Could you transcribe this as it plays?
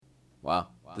Wow.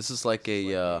 This is like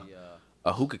a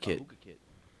hookah kit,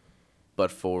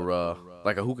 but for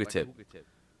like a hookah tip,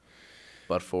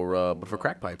 but for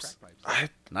crack pipes. I,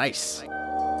 Nice.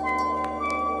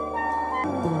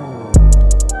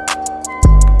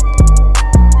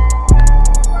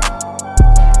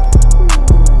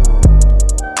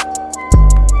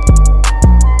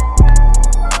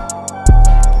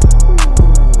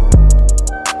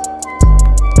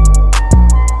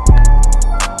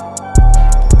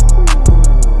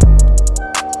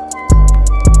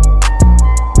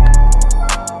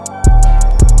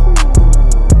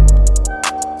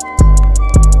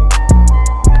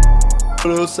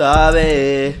 Lo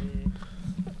sabe.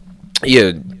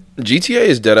 yeah, GTA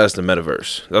is dead ass the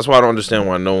metaverse. That's why I don't understand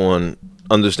why no one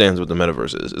understands what the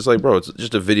metaverse is. It's like, bro, it's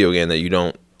just a video game that you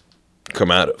don't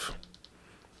come out of.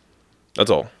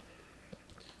 That's all.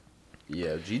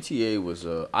 Yeah, GTA was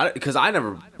because I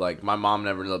never like my mom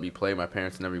never let me play, my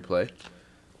parents never let me play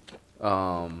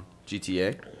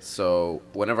GTA. So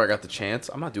whenever I got the chance,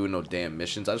 I'm not doing no damn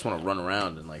missions. I just want to run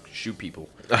around and like shoot people.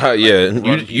 Yeah, run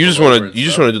you just people over want to and you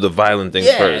just stuff. want to do the violent things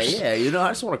Yeah, first. yeah. You know, I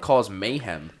just want to cause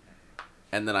mayhem.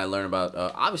 And then I learned about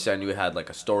obviously I knew it had like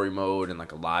a story mode and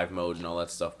like a live mode and all that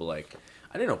stuff, but like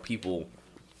I didn't know people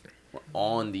were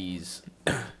on these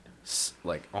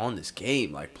like on this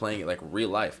game, like playing it like real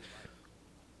life.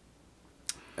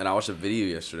 And I watched a video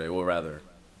yesterday, or rather,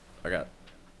 I got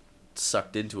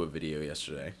sucked into a video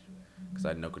yesterday because I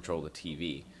had no control of the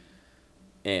TV,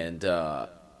 and I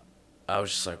was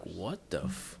just like, "What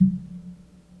the?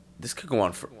 This could go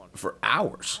on for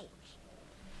hours."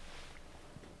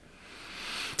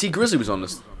 T Grizzly was on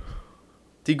this.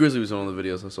 T Grizzly was on one of the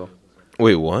videos I saw.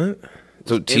 Wait, what?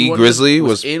 So In T one of the- Grizzly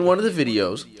was in one of the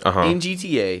videos in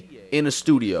GTA in a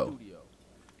studio,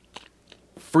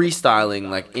 freestyling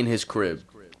like in his crib,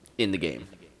 in the game.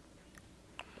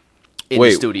 In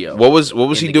the studio. What was in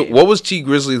he the doing? game. What was T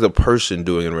Grizzly the person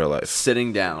doing in real life?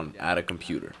 Sitting down at a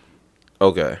computer.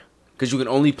 Okay. Because you can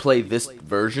only play this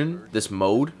version, this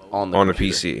mode, on the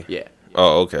computer. PC. Yeah.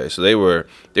 Oh, okay. So they went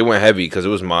heavy because it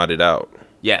was modded out.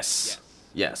 Yes.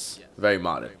 Yes. Very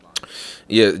modded.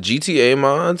 Yeah, GTA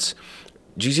mods.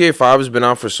 GTA 5 has been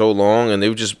out for so long, and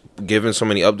they've just given so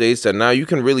many updates that now you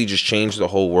can really just change the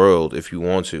whole world if you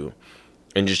want to,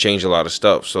 and just change a lot of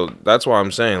stuff. So that's why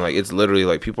I'm saying, like, it's literally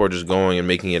like people are just going and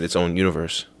making it its own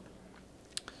universe.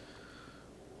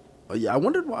 Yeah, I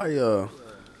wondered why.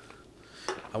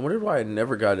 I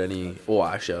never got any. Oh,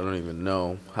 actually, I don't even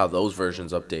know how those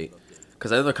versions update.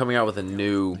 Because I know they're coming out with a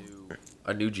new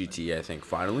GTA. I think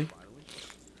finally,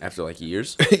 after like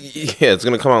years. Yeah, it's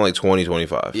gonna come out like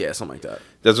 2025. Yeah, something like that.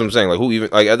 That's what I'm saying. Like, who even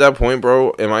like at that point,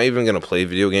 bro? Am I even gonna play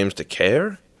video games to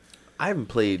care? I haven't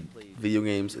played video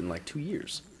games in like 2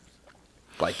 years.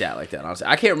 Like that. Honestly,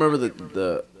 I can't remember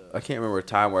I can't remember a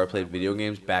time where I played video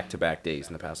games back to back days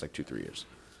in the past like 2-3 years.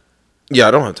 Yeah,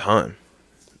 I don't have time.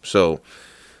 So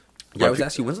Yeah, I was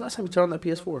asking you, when's the last time you turned on that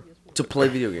PS4 to play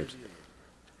video games?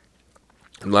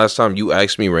 last time you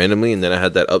asked me randomly, and then I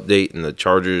had that update, and the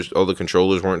chargers, all the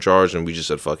controllers weren't charged, and we just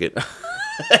said fuck it.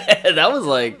 that was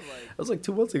like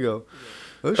 2 months ago.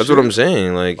 Oh, That's what I'm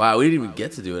saying. Like, Wow, we didn't even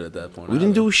get to do it at that point. we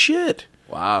didn't do shit.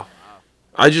 Wow.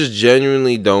 I just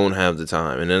genuinely don't have the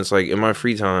time, and then it's like in my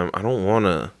free time, I don't want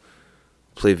to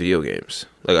play video games.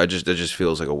 Like, that just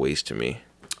feels like a waste to me.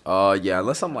 Yeah,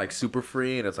 unless I'm like super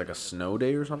free and it's like a snow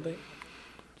day or something.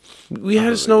 We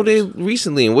had a snow day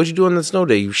recently, and what'd you do on that snow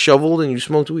day? You shoveled and you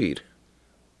smoked weed,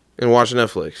 and watched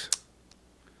Netflix.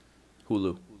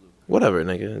 Hulu. Whatever,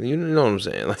 nigga. You know what I'm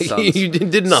saying? Like, Suns. you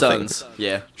did nothing. Suns.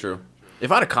 Yeah, true.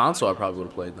 If I had a console, I probably would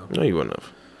have played though. No, you wouldn't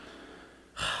have.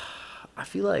 I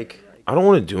feel like I don't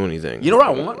want to do anything. you know what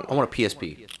I want? I want a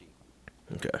PSP.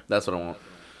 Okay. That's what I want.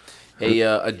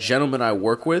 A gentleman I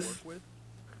work with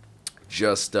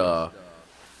just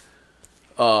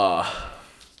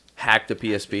hacked a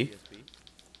PSP,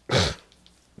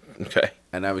 Okay.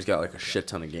 and now he's got like a shit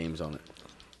ton of games on it.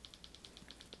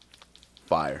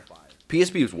 Fire.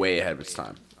 PSP was way ahead of its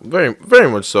time. Very, very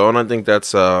much so, and I think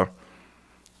that's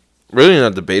really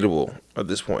not debatable at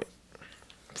this point,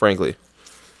 frankly.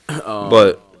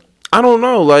 But I don't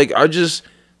know. Like, I just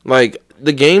like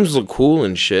the games look cool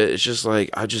and shit. It's just like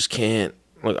I just can't.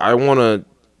 Like, I want to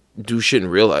do shit in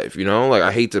real life, you know? Like,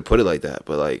 I hate to put it like that,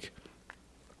 but like,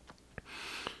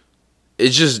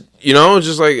 it's just, you know, it's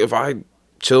just like if I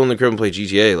chill in the crib and play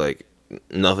GTA, like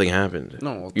nothing happened.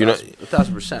 No, you know,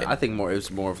 1,000%. I think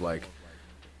it's more of like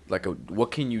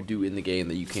what can you do in the game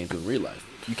that you can't do in real life?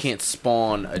 You can't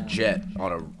spawn a jet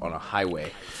on a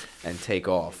highway and take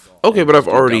off. okay, and but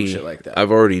do dumb shit like that.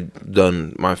 I've already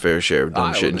done my fair share of dumb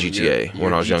Alright, shit in well, then GTA you're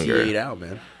when I was GTA younger. out,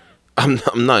 man. I'm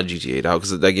not GTA out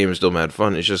because that game is still mad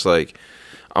fun. It's just like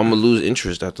I'm gonna lose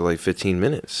interest after like 15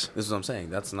 minutes. This is what I'm saying.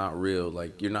 That's not real.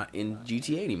 Like, you're not in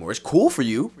GTA anymore. It's cool for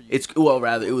you. It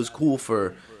was cool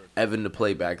for Evan to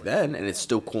play back then, and it's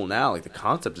still cool now. Like, the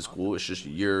concept is cool. It's just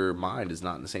your mind is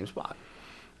not in the same spot.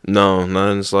 No,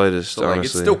 not in the slightest. So, like,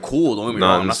 honestly, it's still cool. Don't get me Not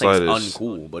wrong. in I'm the not saying it's slightest.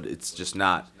 uncool, but it's just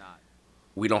not.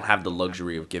 We don't have the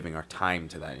luxury of giving our time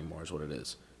to that anymore. Is what it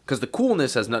is. Because the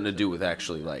coolness has nothing to do with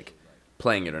actually like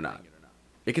playing it or not.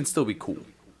 It can still be cool.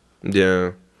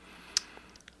 Yeah.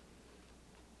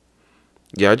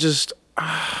 Yeah, I just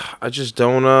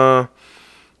don't I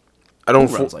don't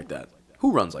Who runs like that?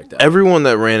 Who runs like that? everyone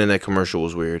that ran in that commercial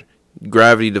was weird.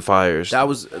 Gravity Defiers. That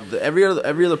was every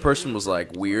other person was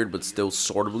like weird, but still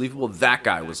sort of believable. That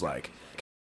guy was like,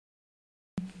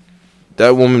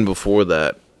 That woman before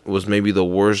that was maybe the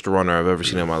worst runner I've ever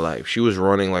seen in my life. She was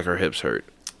running like her hips hurt.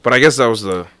 But I guess that was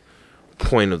the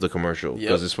point of the commercial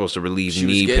because Yep. it's supposed to relieve She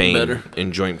was knee getting pain better.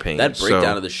 and joint pain. that breakdown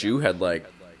So of the shoe had like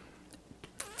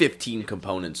 15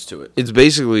 components to it. it's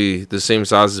basically the same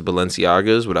size as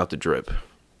Balenciaga's without the drip.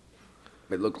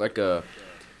 It looked like a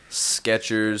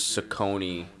Skechers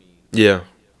Saucony. Yeah.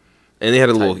 And they had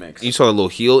a little mix. you saw the little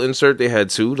heel insert they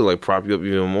had too to like prop you up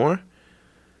even more.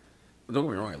 Don't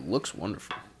get me wrong, it looks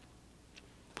wonderful.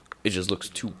 It just looks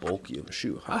too bulky of a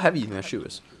shoe. How heavy do you think that shoe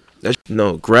is?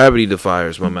 No, Gravity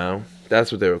Defiers, my man.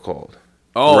 That's what they were called.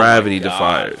 Oh, Gravity my God.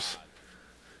 Defiers.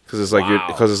 Cuz it's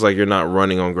like you're not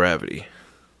running on gravity.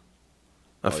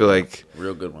 I feel like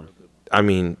Real good one. I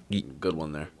mean, Good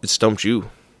one there. it stumped you.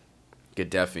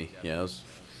 Gaddafi. Yeah,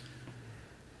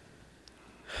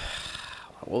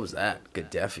 what was that?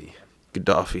 Gaddafi.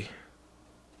 Gaddafi.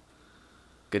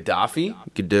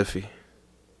 Gaddafi?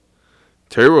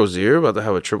 Terry Rozier about to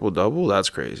have a triple double? That's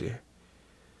crazy.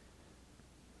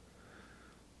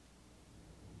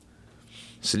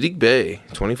 Sadiq Bey,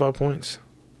 25 points.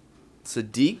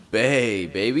 Sadiq Bey,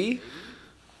 baby.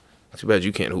 Too bad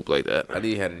you can't hoop like that. I think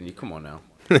he had it in you. Come on now.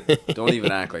 Don't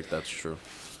even act like that's true.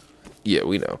 Yeah,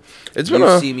 we know. It's You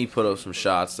been see me put up some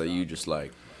shots that you just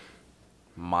like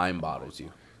mind boggles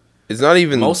you. it's not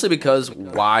even Mostly because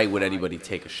why would anybody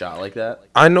take a shot like that?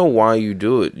 I know why you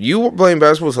do it. You playing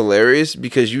basketball is hilarious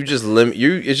because you just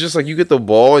it's just like you get the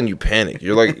ball and you panic.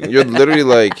 You're literally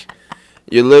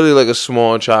like a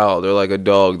small child or like a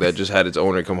dog that just had its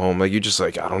owner come home. Like you're just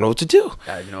like, I don't know what to do.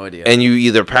 I have no idea. And you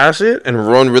either pass it and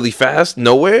run really fast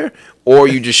nowhere, or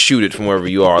you just shoot it from wherever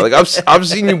you are. Like I've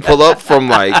seen you pull up from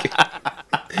like,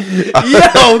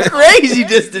 Yo, crazy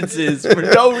distances for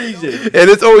no reason. and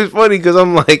it's always funny because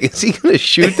I'm like, is he gonna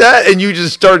shoot that? And you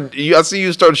just start. I see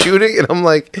you start shooting, and I'm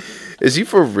like, is he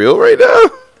for real right now?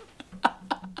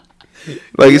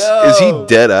 Like, is he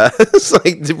dead ass?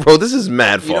 Like, bro, this is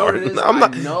mad You know far. what it is? I'm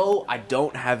not. I know I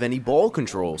don't have any ball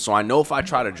control, so I know if I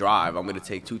try to drive, I'm gonna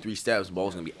take 2-3 steps, the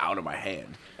ball's gonna be out of my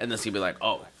hand, and then it's gonna be like,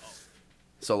 oh.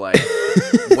 So like,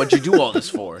 what'd you do all this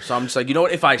for? So I'm just like, you know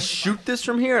what? If I shoot this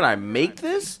from here and I make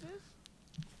this,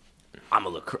 I'm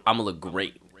gonna look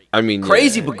great. I mean,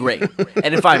 Crazy yeah. but great.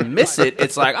 And if I miss it,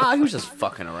 it's like, he was just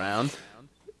fucking around.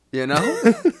 You know?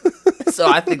 So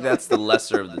I think that's the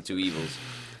lesser of the two evils.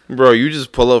 Bro, you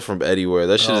just pull up from anywhere.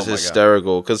 That shit Oh is my God.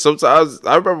 hysterical. Because sometimes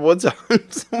I remember one time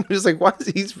someone was like, "Why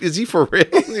is he for real?"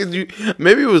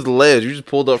 Maybe it was ledge. You just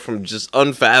pulled up from just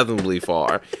unfathomably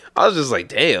far. I was just like,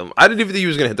 "Damn!" I didn't even think you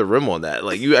was gonna hit the rim on that.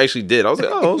 Like you actually did. I was like,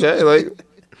 "Oh, okay." Like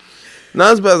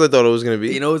not as bad as I thought it was gonna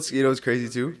be. You know what's crazy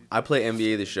too? I play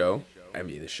NBA The Show.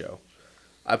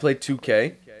 I play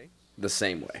 2K the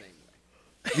same way.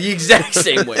 The exact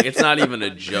same way. It's not even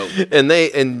a joke. And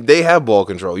they have ball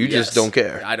control. You just Yes. don't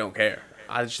care. I don't care.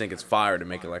 I just think it's fire to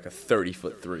make it like a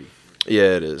 30-foot three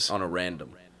Yeah, it is. on a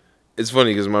random. It's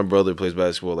funny because my brother plays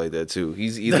basketball like that too.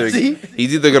 He's Does he?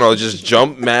 either gonna just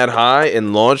jump mad high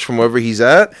and launch from wherever he's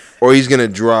at, or he's gonna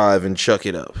drive and chuck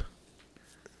it up.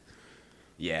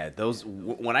 Yeah,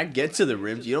 when I get to the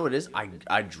rims, you know what it is?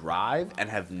 I drive and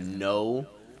have no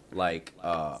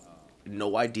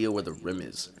idea where the rim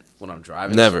is when I'm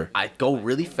driving. Never. I go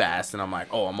really fast and I'm like,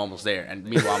 oh, I'm almost there, and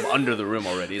meanwhile I'm under the rim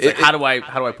already. It's like, how do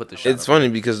I put the shot? It's up? funny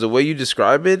because the way you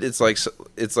describe it, it's like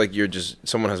you're just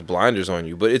someone has blinders on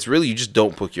you, but it's really you just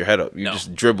don't put your head up. You No.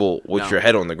 just dribble with No. your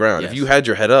head on the ground. Yes. If you had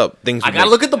your head up, things. I would gotta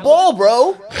make- look at the ball,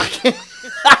 bro.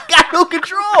 I got no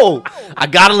control. I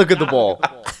gotta look at the ball.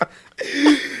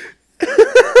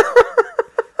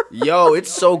 Yo, it's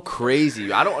so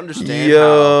crazy. I don't understand Yo, how.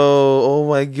 oh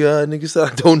my god, nigga said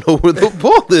I don't know where the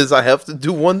ball is. I have to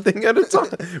do one thing at a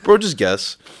time. Bro, just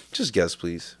guess. Just guess,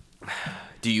 please.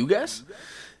 Do you guess?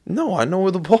 No, I know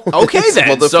where the ball Okay is.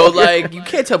 then. So motherfucker. like, you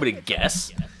can't tell me to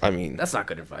guess. I mean, That's not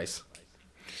good advice.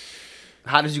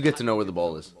 How did you get to know where the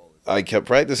ball is? I kept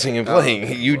practicing and playing.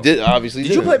 okay, You well. did obviously.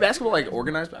 Did you play basketball, like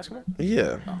organized basketball?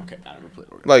 Yeah, Oh, okay, I never played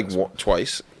organized. like basketball.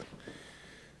 twice.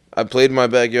 I played in my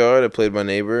backyard. I played my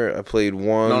neighbor. I played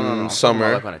one No. I'm talking about,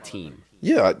 summer. like on a team.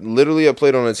 Yeah, I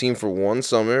played on a team for one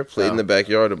summer. Played in Oh. the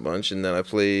backyard a bunch, and then I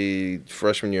played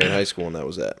freshman year in high school, and that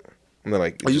was that. And then Oh,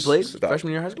 you just played stopped.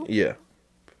 freshman year of high school? Yeah,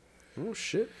 Oh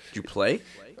shit! Did you play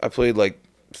I played like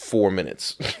 4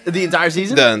 minutes. the entire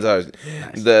season? The entire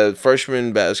the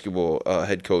freshman basketball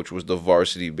head coach was the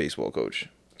varsity baseball coach.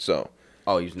 So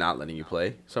Oh, he's not letting you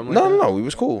play? Something no, like that? no, we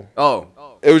was cool. Oh.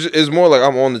 It was more like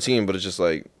I'm on the team, but it's just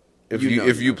like if You know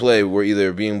if you you know. play, we're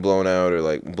either being blown out or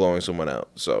like blowing someone out.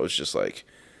 So it's just like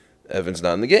Evan's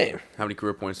not in the game. How many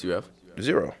career points do you have?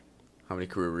 0, How many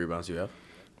career rebounds do you have?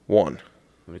 1, How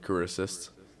many career assists?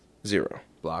 0,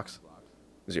 Blocks?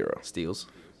 0, Steals?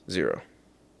 0.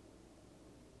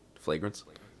 Flagrants?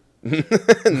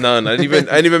 None. I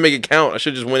didn't even make it count. I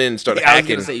should just went in and started I was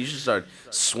hacking. gonna say you should start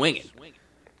swinging.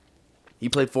 He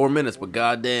played 4 minutes, but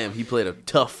goddamn, he played a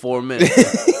tough 4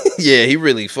 minutes. Yeah, he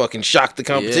really fucking shocked the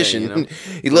competition. you know.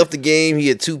 He left the game. He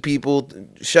had 2 people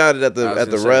shot it at I was the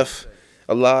gonna say. ref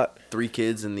a lot. 3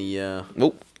 kids in the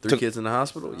Nope. three kids in the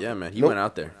hospital. Yeah, man, he Nope. went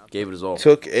out there, gave it his all.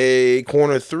 Took a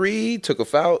corner 3, took a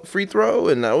foul free throw,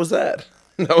 and that was that.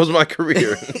 That was my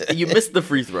career. You missed the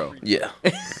free throw Yeah.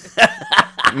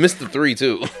 Missed the 3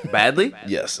 too. badly.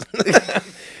 Yes.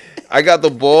 I got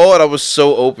the ball and I was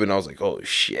so open. I was like, "Oh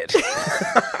shit."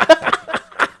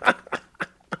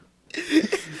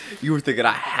 You were thinking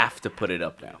I have to put it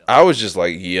up now. I was just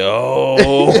like,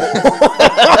 "Yo."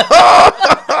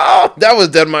 That was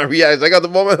dead my reaction. I got the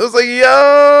ball. I was like,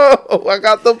 "Yo, I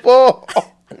got the ball."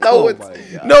 Oh my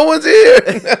God. No one's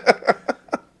here.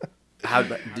 How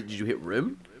did you hit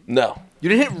rim? No. You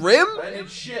didn't hit rim? I did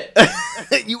shit.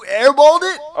 You airballed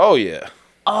it? Oh yeah.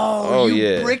 Oh, you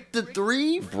yeah. bricked the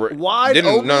 3 Bri- wide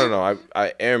didn't, open? No.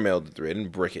 I airmailed the 3. I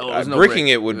didn't brick it. Oh, it was no bricking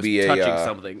brick. it would It was be touching a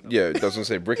something. Yeah, it doesn't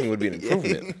say bricking would be an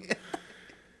improvement.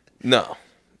 No,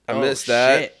 I Oh, missed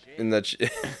that, shit. and that.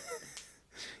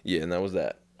 Yeah, and that was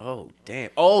that. Oh,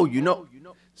 damn. Oh,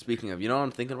 speaking of, you know what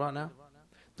I'm thinking about now?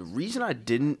 The reason I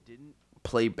didn't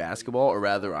play basketball, or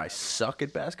rather I suck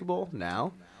at basketball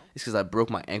now, is because I broke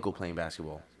my ankle playing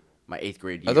basketball my 8th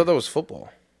grade year. I thought that was football.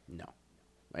 No.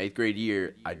 My 8th grade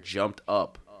year, I jumped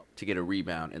up to get a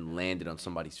rebound and landed on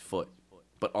somebody's foot,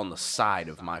 but on the side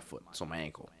of my foot, so my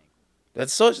ankle.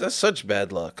 That's such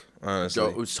bad luck, honestly. Yo,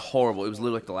 it was horrible. It was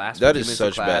literally like the last. That 15 is minutes of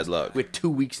such class. bad luck. We had 2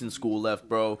 weeks in school left,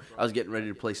 bro. I was getting ready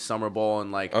to play summer ball and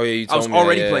like. Oh, yeah, you I was told me that,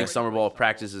 already yeah. playing summer ball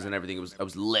practices and everything. I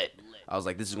was lit. I was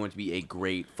like, this is going to be a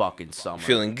great fucking summer.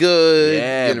 Feeling good,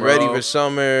 Yeah, getting bro. ready for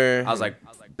summer. I was like,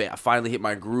 I finally hit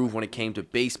my groove when it came to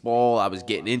baseball. I was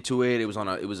getting into it. It was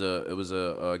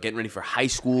getting ready for high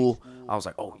school. I was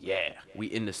like, oh yeah, we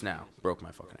in this now. Broke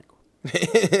my fucking ankle.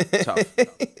 Tough.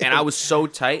 And I was so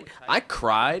tight. I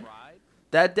cried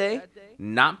that day,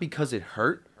 not because it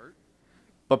hurt,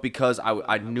 but because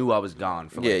I knew I was gone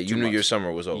for like yeah, 2 you knew months. your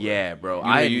summer was over. Yeah, bro.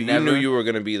 You knew you were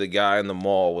gonna be the guy in the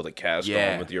mall with a cast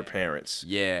Yeah. on with your parents.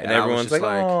 Yeah, and and I was everyone's just like,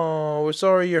 like, "Oh, we're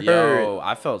sorry you're hurt." Yo,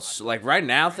 I felt like right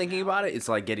now thinking about it, it's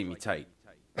like getting me tight.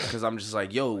 Because I'm just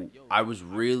like, yo, I was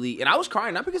really, and I was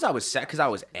crying not because I was sad, because I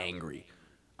was angry.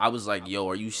 I was like, yo,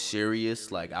 are you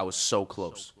serious? Like, I was so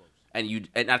close. And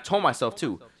I told myself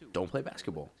too, don't play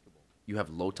basketball. You have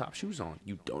low top shoes on.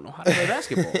 You don't know how to play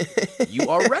basketball. You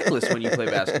are reckless when you play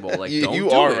basketball. Like, You don't do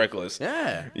are it. reckless.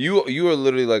 Yeah. You are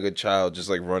literally like a child, just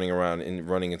like running around and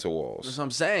running into walls. That's what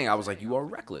I'm saying. I was like, you are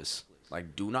reckless.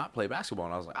 Like, do not play basketball.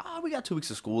 And I was like, we got 2 weeks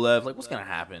of school left. Like, what's gonna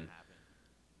happen?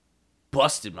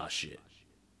 Busted my shit.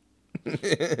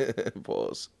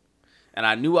 Pause. And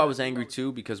I knew I was angry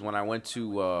too because when I went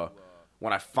to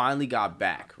when I finally got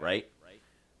back, right?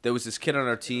 There was this kid on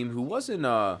our team who wasn't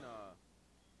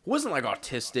like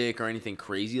autistic or anything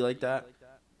crazy like that.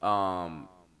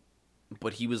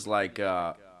 But he was like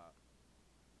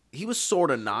he was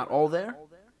sort of not all there,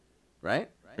 right?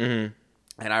 Mm-hmm.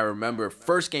 And I remember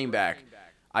first game back,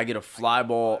 I get a fly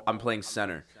ball. I'm playing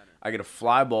center. I get a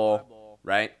fly ball,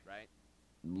 right?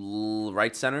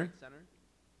 Right center.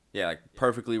 Yeah, like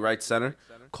perfectly right center.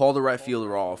 Call the right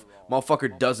fielder off.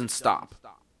 Motherfucker doesn't stop.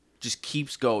 Just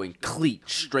keeps going. Cleat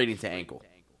straight into ankle.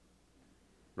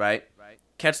 Right?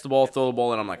 Catch the ball, throw the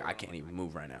ball, and I'm like, I can't even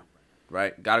move right now.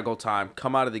 Right? Gotta go time.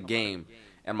 Come out of the game.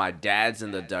 And my dad's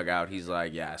in the dugout. He's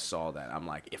like, yeah, I saw that. I'm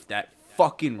like, if that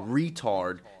fucking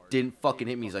retard didn't fucking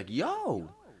hit me, he's like, yo,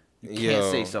 you can't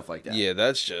say stuff like that. Yeah,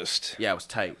 that's just. Yeah, it was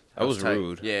tight. That was tight.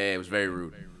 rude. Yeah, it was very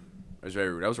rude. It was very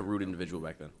rude. I was a rude individual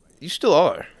back then. You still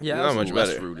are. Yeah, I not was much a less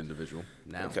better. rude individual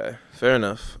now. Okay, fair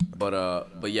enough.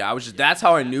 But yeah, I was just. That's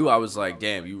how I knew. I was like,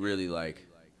 damn, you really like.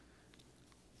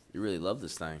 You really love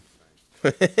this thing.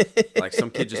 Like some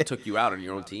kid just took you out on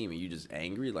your own team and you just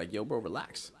angry. Like, yo, bro,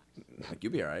 relax. Like,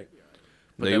 you'll be all right.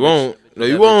 No, you won't. No,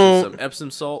 you won't. Some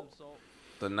Epsom salt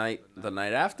the night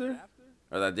after,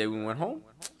 or that day we went home,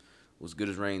 was good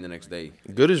as rain the next day.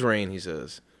 Good as rain, he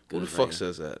says. Good Who the as fuck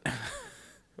rain. said that?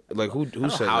 Like who I don't know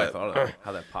said how that? I thought of that.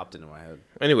 How that popped into my head.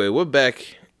 Anyway, we're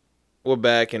back. We're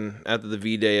back, and after the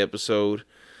V-Day episode,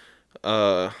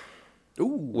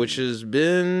 which has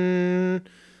been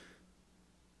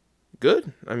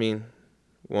good. I mean,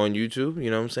 we're on YouTube.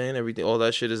 You know what I'm saying? Everything, all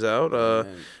that shit is out.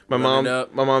 My mom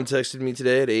texted me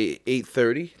today at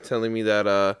 8:30, telling me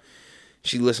that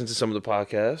she listened to some of the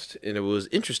podcast and it was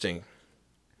interesting.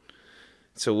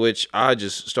 To which I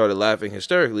just started laughing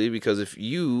hysterically because if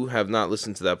you have not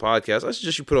listened to that podcast, I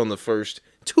suggest you put on the first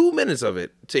 2 minutes of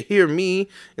it to hear me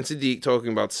and Sadiq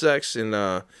talking about sex and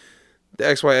the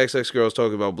XYXX girls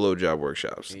talking about blowjob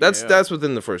workshops. That's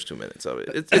within the first 2 minutes of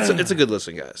it. It's a good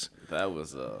listen, guys. That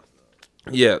was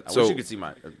yeah. I So wish you could see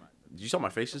my. You saw my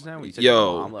face just now when you said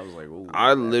yo, your mom. I was like, ooh,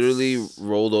 I literally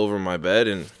rolled over in my bed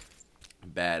and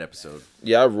bad episode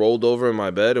I rolled over in my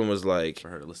bed and was like, for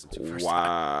her to listen to. First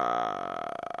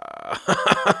wow.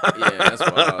 Yeah, that's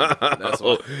wild. That's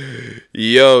wild.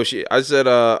 Yo, I said,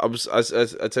 I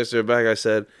texted her back. I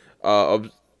said,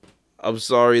 I'm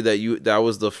sorry that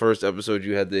was the first episode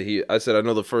you had to hear. I said, I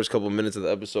know the first couple minutes of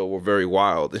the episode were very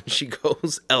wild, and she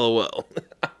goes, LOL.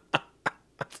 Oh,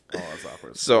 that's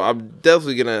awkward. So I'm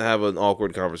definitely gonna have an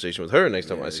awkward conversation with her next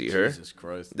time I see her. Jesus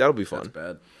Christ, That'll be fun. That's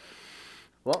bad.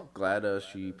 Well, glad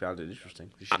she found it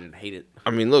interesting. She didn't hate it. I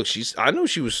mean, look, I know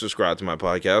she was subscribed to my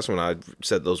podcast when I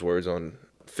said those words on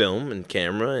film and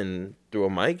camera and through a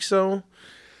mic. So,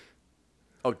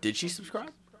 oh, did she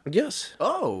subscribe? yes.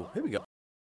 Oh, here we go.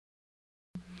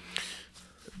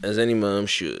 As any mom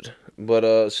should.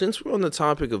 But since we're on the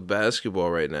topic of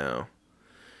basketball right now,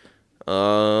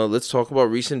 let's talk about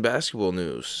recent basketball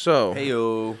news. So,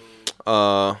 Heyo.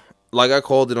 like I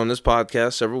called it on this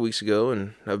podcast several weeks ago,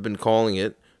 and I've been calling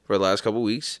it for the last couple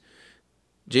weeks,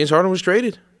 James Harden was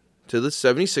traded to the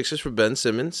 76ers for Ben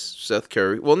Simmons, Seth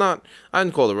Curry. Well, I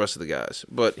didn't call the rest of the guys,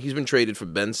 but he's been traded for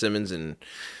Ben Simmons and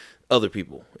other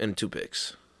people and 2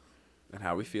 picks. And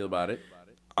how we feel about it?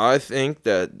 I think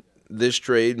that this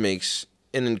trade makes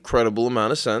an incredible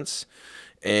amount of sense.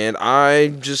 And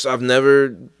I've never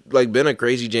been a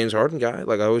crazy James Harden guy.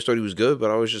 Like, I always thought he was good, but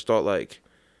I always just thought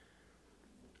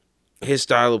his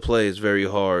style of play is very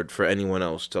hard for anyone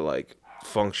else to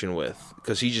function with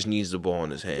because he just needs the ball in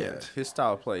his hand. Yeah, his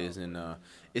style of play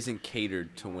isn't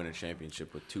catered to win a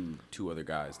championship with two other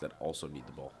guys that also need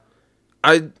the ball.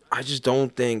 I just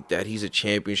don't think that he's a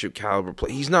championship caliber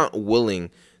player. He's not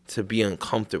willing to be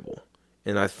uncomfortable,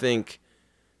 and I think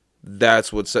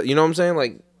that's what's, you know what I'm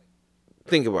saying?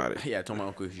 Think about it. Yeah, I told my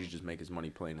uncle he should just make his money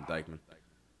playing in Dykeman.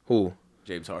 Who?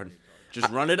 James Harden. Just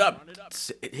run it up.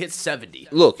 Hit 70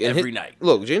 every night.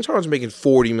 Look, James Harden's making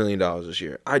 $40 million this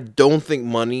year. I don't think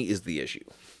money is the issue.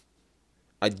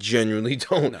 I genuinely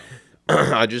don't. No.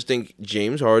 I just think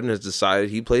James Harden has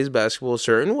decided he plays basketball a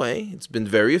certain way. It's been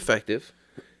very effective,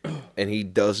 and he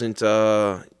doesn't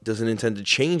intend to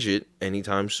change it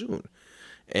anytime soon.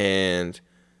 And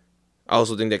I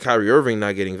also think that Kyrie Irving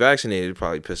not getting vaccinated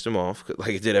probably pissed him off, like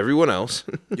it did everyone else.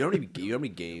 You know how many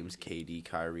games KD,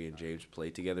 Kyrie, and James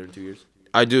played together in 2 years?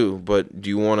 I do, but do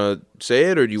you want to say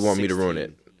it or do you want me to ruin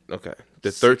it? Okay. The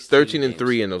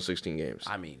 13-3 in those 16 games.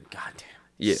 I mean, goddamn.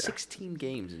 Yeah. 16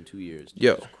 games in 2 years.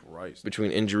 Yo. Jesus Christ.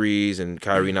 Between injuries and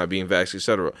Kyrie not being vaxxed,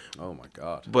 etc. Oh, my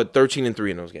God. But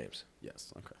 13-3 in those games.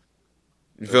 Yes, okay.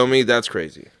 You feel me? That's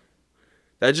crazy.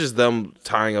 That's just them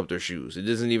tying up their shoes. It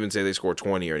doesn't even say they score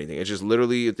 20 or anything. It's just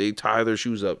literally they tie their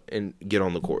shoes up and get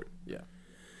on the court. Yeah.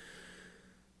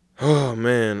 Oh,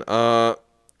 man.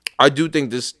 I do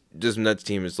think this Nets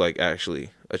team is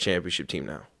actually a championship team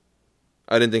now.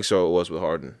 I didn't think so it was with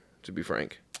Harden, to be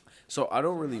frank. So I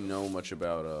don't really know much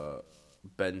about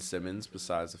Ben Simmons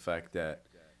besides the fact that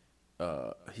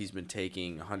he's been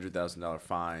taking $100,000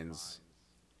 fines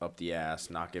up the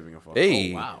ass, not giving a fuck.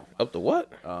 Hey, oh, wow. Up the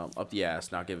what? Up the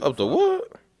ass, not giving Up a the fuck.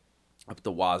 what? Up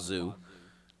the wazoo.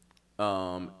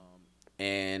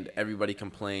 And everybody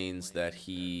complains that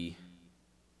he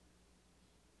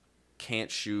can't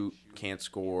shoot, can't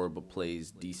score, but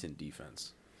plays decent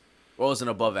defense. Well, is an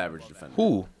above-average defender.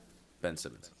 Who? Ben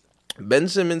Simmons. Ben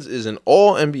Simmons is an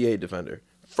all-NBA defender.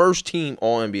 First-team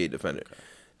all-NBA defender. Okay.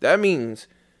 That means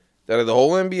that of the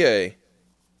whole NBA,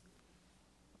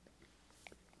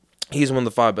 he's one of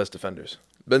the 5 best defenders.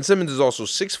 Ben Simmons is also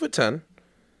 6'10",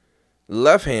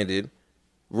 left-handed,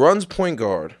 runs point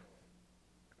guard,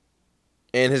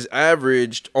 and has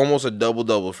averaged almost a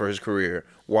double-double for his career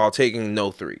while taking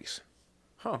no threes.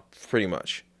 Huh. Pretty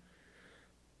much.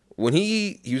 When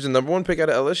he was the number 1 pick out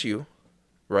of LSU,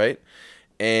 right?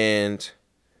 And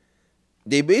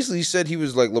they basically said he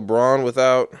was like LeBron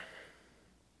without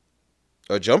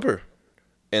a jumper.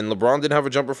 And LeBron didn't have a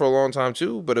jumper for a long time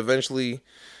too, but eventually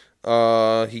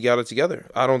he got it together.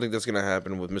 I don't think that's going to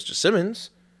happen with Mr.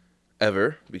 Simmons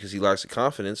ever because he lacks the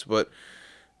confidence, but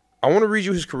I want to read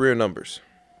you his career numbers.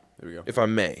 Here we go. If I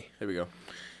may. Here we go.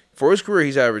 For his career,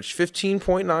 he's averaged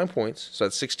 15.9 points, so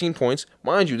that's 16 points.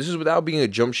 Mind you, this is without being a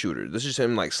jump shooter. This is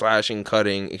him like slashing,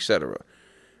 cutting, etc.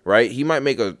 Right? He might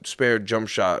make a spare jump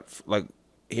shot like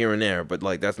here and there, but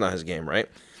like that's not his game, right?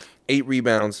 8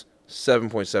 rebounds,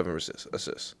 7.7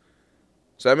 assists.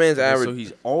 So that man's average. So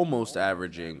he's almost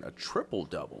averaging a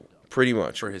triple-double. Pretty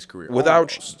much. For his career.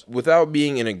 Without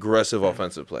being an aggressive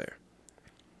offensive player.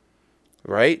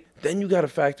 Right? Then you got to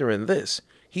factor in this.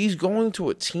 He's going to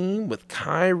a team with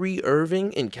Kyrie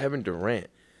Irving and Kevin Durant.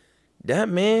 That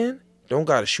man don't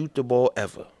got to shoot the ball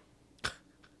ever.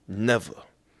 Never.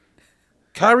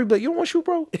 Kyrie, but you don't want to shoot,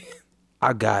 bro?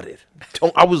 I got it.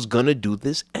 I was going to do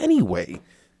this anyway.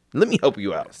 Let me help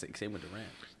you out. Same with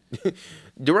Durant.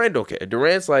 Durant don't care.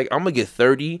 Durant's like, I'm going to get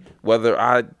 30 whether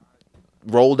I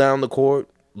roll down the court,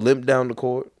 limp down the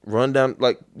court, run down.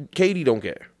 Like, KD don't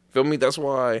care. Feel me? That's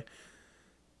why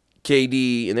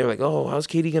KD, and they were like, oh, how's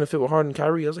KD going to fit with Harden and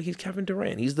Kyrie? I was like, he's Kevin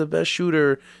Durant. He's the best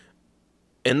shooter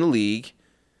in the league.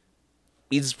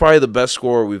 He's probably the best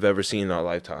scorer we've ever seen in our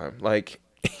lifetime. Like,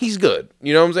 he's good.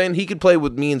 You know what I'm saying? He could play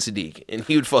with me and Sadiq, and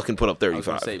he would fucking put up 35.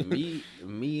 I was going to say,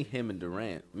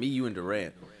 you, and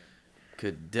Durant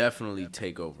could definitely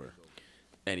take over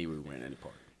anywhere we ran any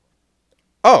part.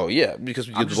 Oh, yeah, because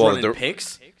we I'm get the just ball running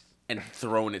picks and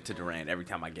throwing it to Durant every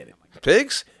time I get it.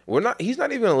 Picks? He's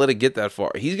not even gonna let it get that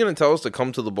far. He's gonna tell us to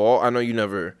come to the ball. I know you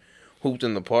never hooped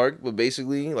in the park, but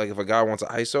basically, like if a guy wants an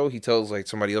ISO, he tells like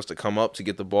somebody else to come up to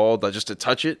get the ball, just to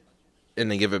touch it, and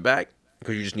then give it back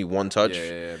because you just need one touch.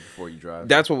 Yeah, before you drive.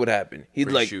 That's what would happen. He'd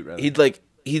change it up. He'd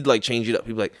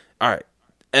be like, all right,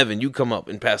 Evan, you come up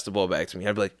and pass the ball back to me.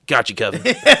 I'd be like, gotcha, Kevin.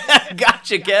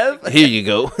 Gotcha, Kev. Here you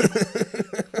go.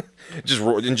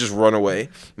 just run away.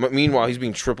 Meanwhile, he's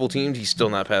being triple teamed. He's still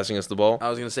not passing us the ball. I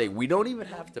was going to say, we don't even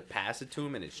have to pass it to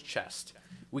him in his chest.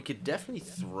 We could definitely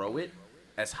throw it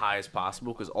as high as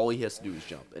possible because all he has to do is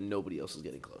jump and nobody else is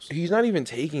getting close. He's not even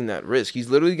taking that risk. He's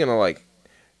literally going to like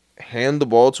hand the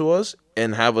ball to us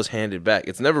and have us hand it back.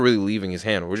 It's never really leaving his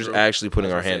hand. We're just actually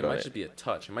putting our hand on it. It might just be a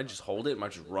touch. It might just hold it. It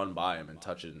might just run by him and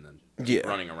touch it and then keep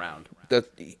running around.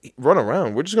 Run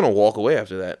around. We're just gonna walk away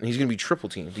after that, and he's gonna be triple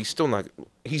teamed. He's still not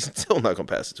gonna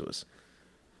pass it to us.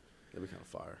 That'd be kind of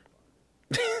fire,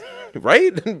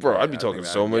 right, bro? I'd be talking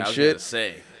so much shit.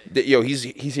 Yo, he's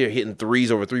here hitting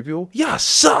threes over 3 people. Y'all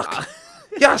suck.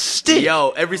 Y'all stink.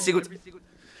 Yo, every single.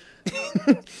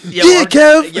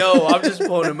 Kev. Yo, I'm just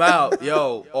pulling him out.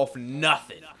 Yo, off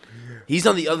nothing. He's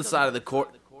on the other side of the court,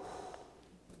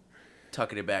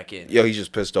 tucking it back in. Yo, he's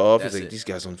just pissed off. He's like, these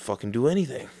guys don't fucking do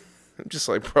anything. I'm just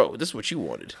like, bro, this is what you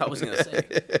wanted. I was gonna say,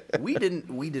 we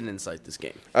didn't incite this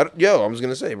game. I was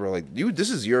gonna say, bro, like this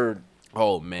is your.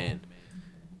 Oh man,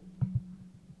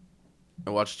 I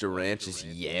watched Durant just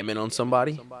yamming on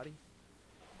somebody.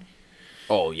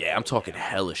 Oh yeah, I'm talking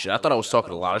hella shit. I thought I was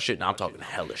talking a lot of shit. Now I'm talking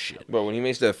hella shit. Bro, when he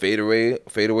makes that fadeaway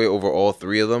over all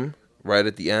 3 of them, right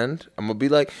at the end, I'm gonna be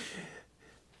like,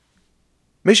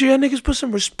 make sure y'all niggas put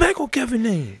some respect on Kevin's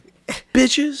name,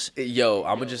 bitches.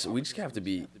 Yo, we just have to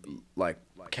be like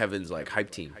Kevin's like hype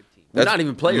team. We're not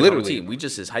even playing on the team. We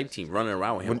just his hype team running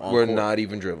around with him. We're not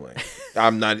even dribbling.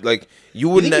 I'm not like you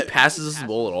wouldn't. You think he passes us the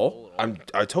ball at all?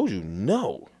 I told you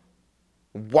no.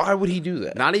 Why would he do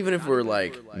that? Not even if we're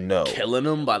like killing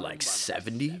him by like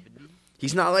 70.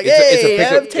 He's not like,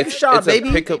 take a shot, baby. It's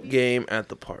a pickup game at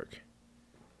the park.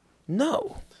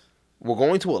 No. We're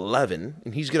going to 11,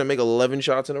 and he's going to make 11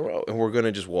 shots in a row, and we're going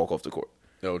to just walk off the court.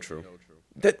 No, true.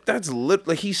 That's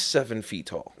like he's 7 feet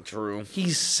tall. True.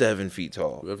 He's 7 feet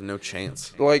tall. We have no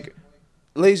chance. Like,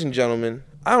 ladies and gentlemen,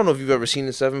 I don't know if you've ever seen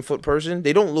a 7-foot person.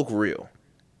 They don't look real.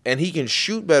 And he can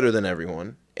shoot better than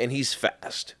everyone, and he's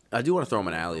fast. I do want to throw him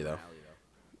an alley, though.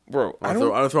 Bro, I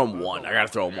don't throw him one. I got to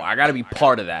throw him one. I got to be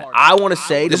part of that. I want to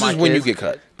say this is when you get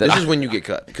cut. This is when you get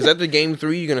cut. Because after game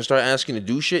 3, you're going to start asking to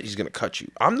do shit. He's going to cut you.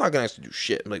 I'm not going to ask to do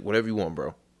shit. I'm like, whatever you want,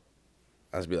 bro.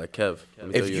 I just be like, Kev.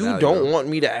 If you don't want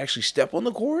me to actually step on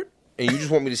the court, and you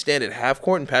just want me to stand at half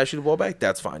court and pass you the ball back,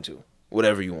 that's fine, too.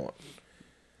 Whatever you want.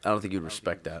 I don't think you'd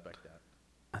respect that.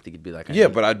 I think it'd be like... Yeah,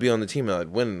 but I'd be on the team and I'd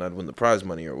win the prize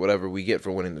money or whatever we get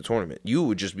for winning the tournament. You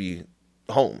would just be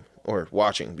home or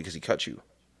watching because he cut you.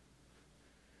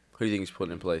 Who do you think he's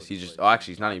putting in place?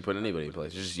 Actually, he's not even putting anybody in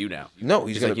place. It's just you now. No,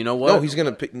 he's gonna. like, you know what? No, he's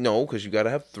gonna pick. No, because you got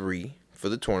to have 3 for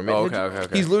the tournament. Oh,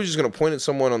 okay. He's literally just gonna point at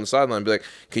someone on the sideline and be like,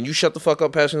 "Can you shut the fuck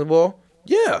up passing the ball?"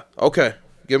 Yeah. Okay.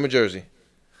 Give him a jersey.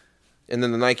 And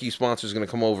then the Nike sponsor is gonna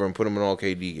come over and put him in all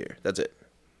KD gear. That's it.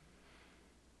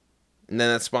 And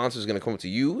then that sponsor is gonna come up to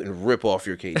you and rip off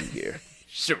your KD gear.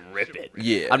 Should rip it.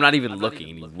 Yeah. I'm not even looking.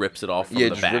 And he rips it off from the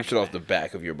just back. rips it off the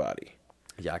back of your body.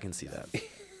 Yeah, I can see that.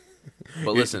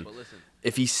 But listen,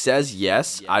 if he says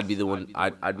yes, I'd be the one.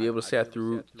 I'd be able to say I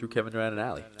threw Kevin Durant and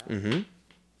Alley. Mm-hmm.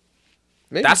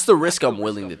 Maybe. That's the risk I'm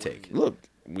willing to take. Look,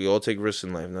 we all take risks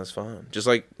in life, and that's fine. Just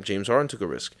like James Harden took a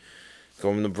risk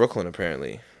going to Brooklyn.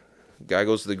 Apparently, guy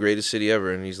goes to the greatest city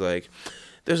ever, and he's like,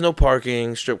 "There's no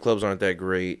parking. Strip clubs aren't that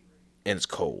great, and it's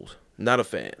cold. Not a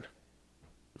fan."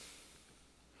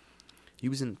 He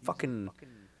was in fucking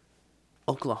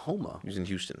Oklahoma. He was in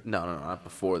Houston. No, not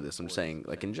before this. I'm saying,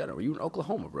 like, in general. You were in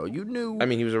Oklahoma, bro. You knew. I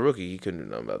mean, he was a rookie. He couldn't do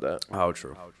nothing about that. How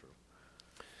true.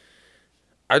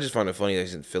 I just find it funny that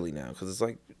he's in Philly now because it's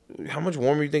like, how much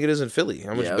warmer you think it is in Philly?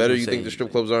 How much Yeah, I was better gonna you say, think the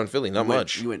strip clubs are in Philly? Not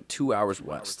much. You went 2 hours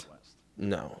west.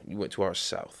 No, you went 2 hours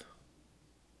south,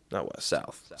 not west.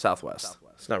 Southwest.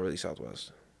 It's not really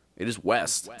southwest. It is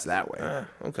west. It's that way.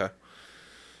 Okay.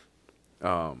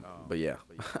 But yeah,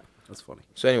 that's funny.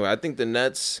 So anyway, I think the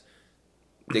Nets,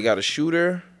 they got a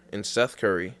shooter in Seth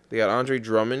Curry. They got Andre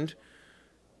Drummond,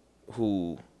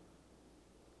 who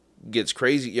gets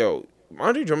crazy. Yo,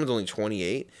 Andre Drummond's only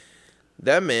 28.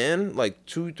 That man, like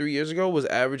 2-3 years ago, was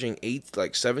averaging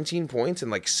 17 points and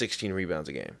like 16 rebounds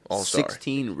a game. All-star.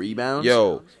 16 rebounds?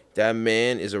 Yo, that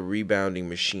man is a rebounding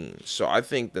machine. So I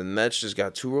think the Nets just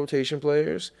got 2 rotation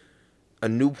players, a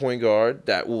new point guard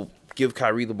that will give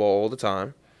Kyrie the ball all the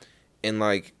time. And,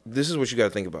 like, this is what you got to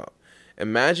think about.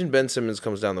 Imagine Ben Simmons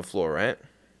comes down the floor, right?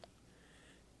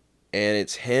 And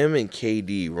it's him and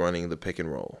KD running the pick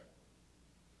and roll.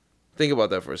 Think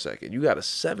about that for a second. You got a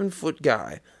 7-foot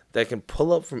guy that can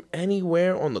pull up from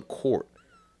anywhere on the court.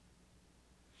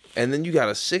 And then you got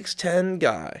a 6'10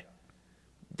 guy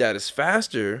that is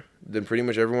faster than pretty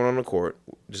much everyone on the court.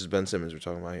 This is Ben Simmons we're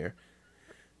talking about here.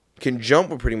 Can jump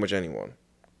with pretty much anyone.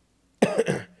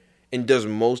 And does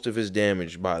most of his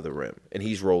damage by the rim. And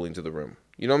he's rolling to the rim.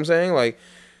 You know what I'm saying? Like,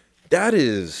 that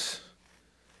is...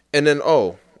 And then,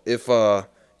 if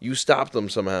you stop them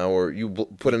somehow or you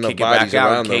put enough bodies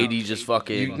around them... KD just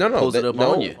fucking pulls it up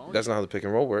on you. That's not how the pick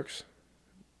and roll works.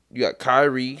 You got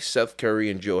Kyrie, Seth Curry,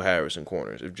 and Joe Harris in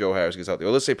corners. If Joe Harris gets out there.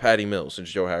 Or let's say Patty Mills, since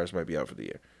Joe Harris might be out for the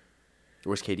year.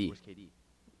 Where's KD?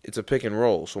 It's a pick and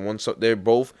roll. They're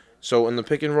both... So in the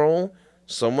pick and roll...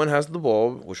 Someone has the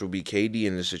ball, which will be KD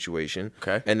in this situation.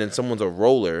 Okay. And then someone's a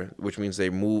roller, which means they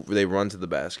run to the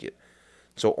basket.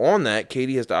 So on that,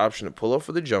 KD has the option to pull up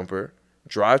for the jumper,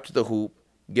 drive to the hoop,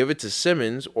 give it to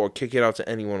Simmons, or kick it out to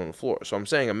anyone on the floor. So I'm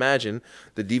saying, imagine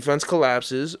the defense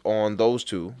collapses on those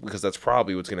two, because that's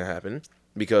probably what's going to happen,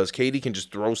 because KD can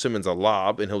just throw Simmons a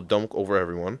lob, and he'll dunk over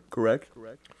everyone. Correct.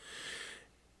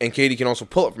 And KD can also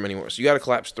pull up from anywhere. So you got to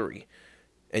collapse 3.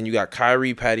 And you got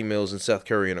Kyrie, Patty Mills, and Seth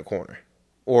Curry in a corner.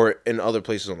 Or in other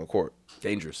places on the court.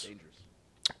 Dangerous.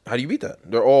 How do you beat that?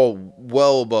 They're all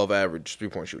well above average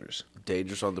 3-point shooters.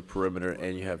 Dangerous on the perimeter,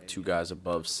 and you have 2 guys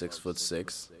above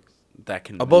 6'6" that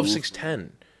can Above move.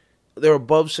 6'10". They're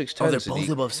above 6'10". Oh, they're Sadiq. both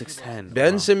above 6'10".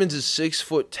 Ben Wow. Simmons is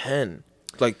 6'10",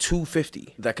 like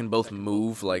 250. That can both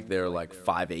move like they're like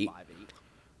 5'8",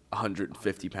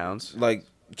 150 pounds. Like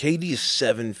KD is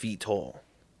 7 feet tall.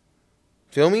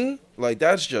 Feel me? Like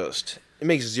that's just it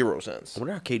makes 0 sense. I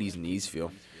wonder how KD's knees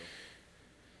feel.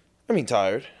 I mean,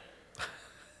 tired.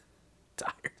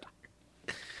 Tired.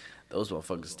 Those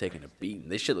motherfuckers taking a beating.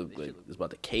 They should look like it's about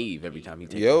to cave every time he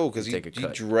takes. Because take a he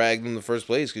cut. dragged them in the first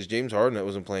place because James Harden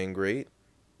wasn't playing great.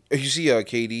 You see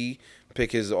KD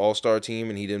pick his all-star team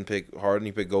and he didn't pick Harden.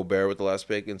 He picked Gobert with the last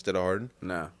pick instead of Harden.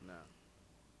 No.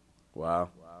 Wow.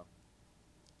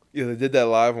 Yeah, they did that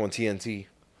live on TNT.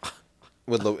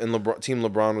 And Team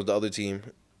LeBron was the other team.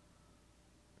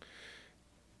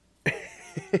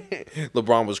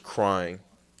 LeBron was crying,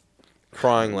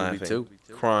 laughing, too.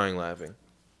 crying, laughing,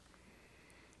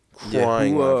 Yeah,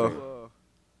 crying, laughing.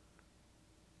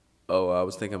 I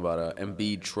was thinking about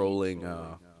Embiid trolling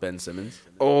Ben Simmons.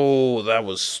 Oh, that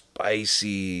was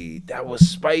spicy.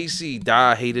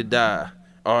 Die, hated, die.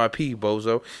 R.I.P.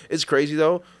 Bozo. It's crazy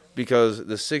though because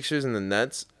the Sixers and the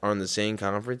Nets are in the same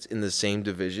conference, in the same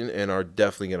division, and are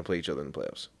definitely gonna play each other in the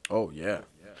playoffs. Oh yeah.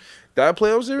 That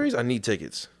playoff series, I need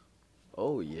tickets.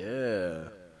 Oh yeah.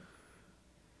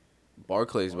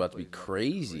 Barclay's about to be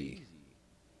crazy.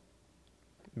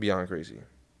 Beyond crazy.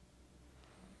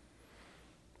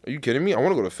 Are you kidding me? I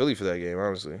want to go to Philly for that game,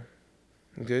 honestly.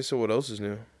 Okay, so what else is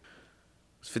new?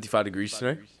 It's 55 degrees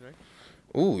today.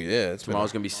 Ooh, yeah.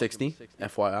 Tomorrow's gonna be 60.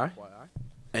 FYI.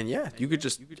 And yeah, you could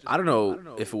just, I don't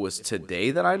know if it was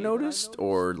today that I noticed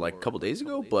or like a couple days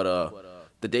ago, but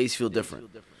the days feel different.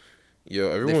 Yo,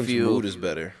 everyone's feel- mood is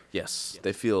better. Yes,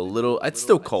 they feel a little, it's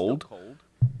still cold,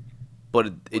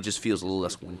 but it just feels a little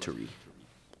less wintry.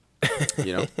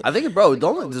 You know? I think, bro,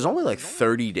 there's only like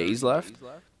 30 days left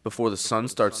before the sun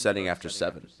starts setting after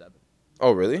 7.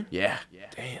 Oh, really? Yeah.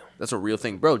 Damn. That's a real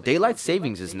thing. Bro, daylight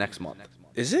savings is next month.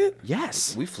 Is it?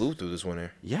 Yes. We flew through this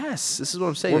winter. Yes, this is what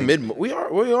I'm saying. We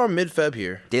are mid Feb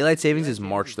here. Daylight savings is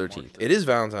March 13th. It is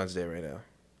Valentine's Day right now.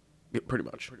 Yeah, pretty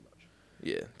much.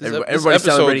 Yeah. Everybody's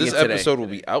celebrating this it today. episode will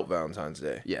be out Valentine's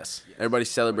Day. Yes. Everybody's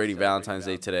celebrating Valentine's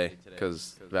Day today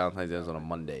because Valentine's Day is on a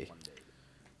Monday.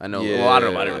 I know. Yeah. Well, I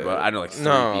don't know about everybody. I know like 3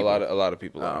 No, people. a lot of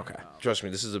people are. okay. Trust me,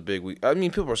 this is a big week. I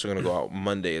mean, people are still gonna go out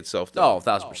Monday itself. Oh,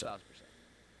 Though. 1,000%.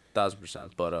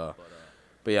 1,000%.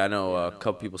 But yeah, I know a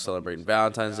couple people celebrating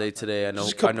Valentine's Day today. I know.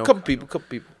 Just couple people.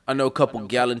 I know a couple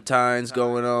Galentines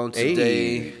going on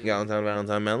today. Hey,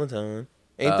 Valentine.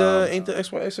 Ain't the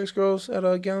XYXX girls at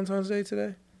Galentine's Day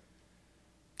today?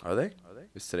 Are they?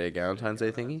 Is today a Galentine's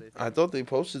Day thingy? I thought they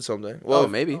posted something. Well,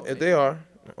 maybe. If they are,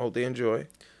 I hope they enjoy.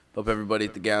 Hope everybody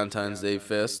at the Galentine's Day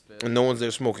fest. And no one's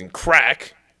there smoking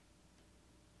crack.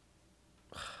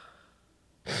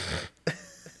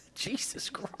 Jesus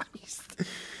Christ.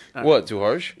 What? Too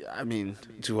harsh? I mean,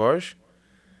 Too harsh?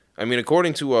 I mean,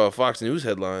 according to Fox News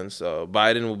headlines,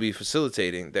 Biden will be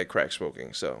facilitating that crack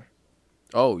smoking. So,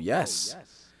 oh yes,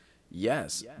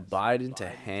 Biden to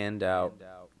hand out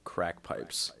crack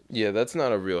pipes. yeah, that's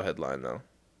not a real headline though.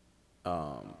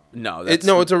 No, It's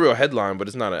a real headline, but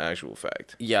it's not an actual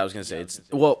fact. Yeah, I was gonna say it's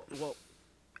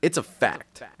it's a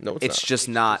fact. No, it's it's not. just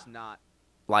not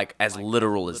like as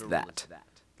literal as that.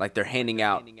 Like they're handing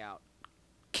out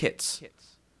kits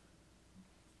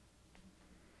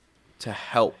to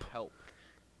help.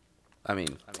 I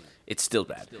mean, it's still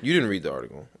bad. You didn't read the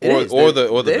article, It is. or the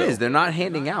It bill. is. They're not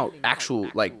handing out actual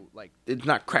like. It's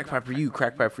not crack pipe for you,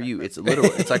 crack pipe for you. It's literal.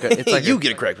 It's like a. It's like you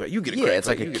get a crack pipe. You get a Yeah, crack it's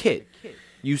pipe. like you a get- kit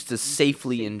used to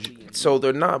safely So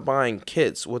they're not buying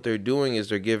kits. What they're doing is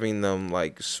they're giving them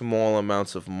like small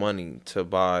amounts of money to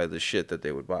buy the shit that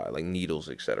they would buy, like needles,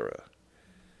 etc.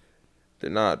 They're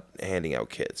not handing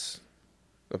out kits,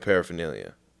 a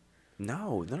paraphernalia.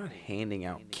 No, they're not handing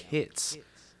out kits.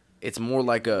 It's more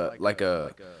like a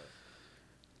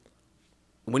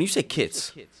when you say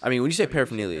kits, I mean when you say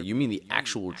paraphernalia, you mean the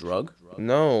actual drug?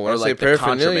 No, when Or I say like the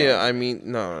paraphernalia, contraband. I mean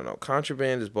no.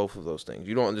 Contraband is both of those things.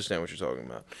 You don't understand what you're talking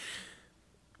about.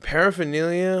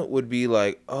 Paraphernalia would be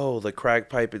like, oh, the crack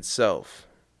pipe itself.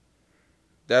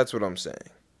 That's what I'm saying.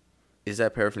 Is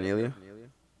that paraphernalia?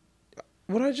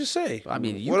 What did I just say? I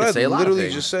mean, you what could I say a lot of literally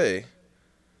things. just say.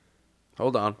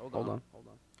 Hold on.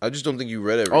 I just don't think you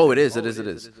read everything. Oh, it is. I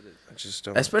just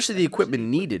don't. Especially the equipment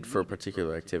needed for a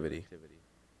particular activity.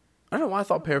 I don't know why I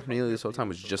thought paraphernalia this whole time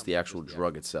was just the actual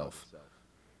drug itself.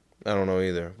 I don't know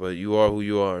either, but you are who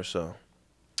you are, so.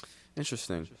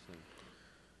 Interesting.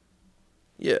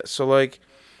 Yeah, so like,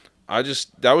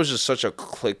 that was just such a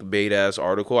clickbait ass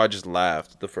article. I just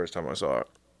laughed the first time I saw it.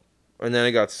 And then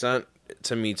it got sent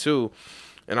to me too.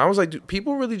 And I was like, dude,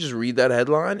 people really just read that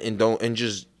headline and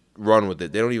just run with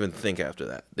it. They don't even think after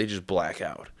that. They just black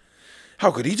out.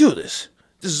 How could he do this?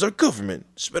 This is our government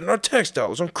spending our tax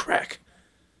dollars on crack.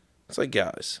 It's like,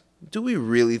 guys, do we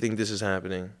really think this is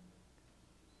happening?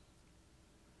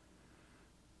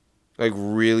 Like,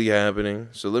 really happening?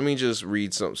 So let me just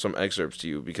read some excerpts to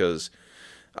you, because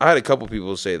I had a couple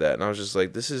people say that, and I was just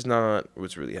like, this is not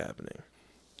what's really happening.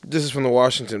 This is from the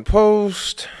Washington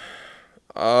Post.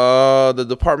 The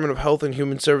Department of Health and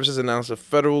Human Services announced a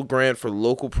federal grant for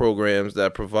local programs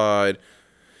that provide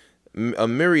a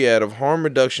myriad of harm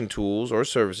reduction tools or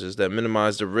services that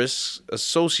minimize the risks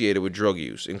associated with drug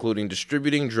use, including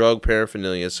distributing drug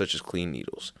paraphernalia such as clean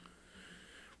needles.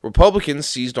 Republicans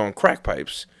seized on crack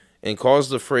pipes and caused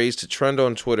the phrase to trend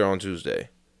on Twitter on Tuesday.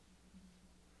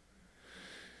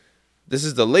 This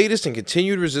is the latest in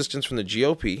continued resistance from the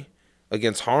GOP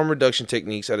against harm reduction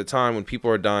techniques at a time when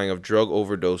people are dying of drug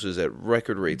overdoses at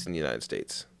record rates in the United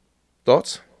States.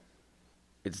 Thoughts?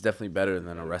 It's definitely better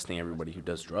than arresting everybody who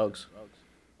does drugs,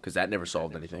 because that never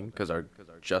solved anything. Because our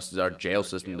jail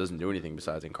system doesn't do anything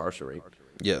besides incarcerate.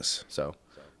 Yes. So,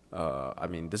 I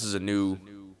mean, this is a new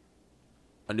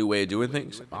way of doing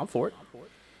things. I'm for it.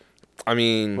 I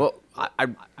mean, Well,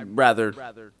 I'm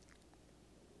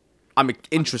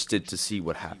interested to see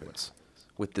what happens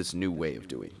with this new way of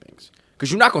doing things.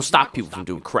 Because you're not gonna stop people from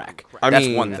doing crack. That's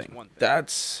one thing.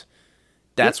 That's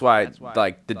That's why,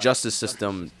 like, the justice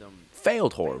system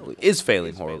failed horribly, is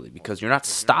failing horribly, because you're not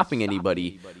stopping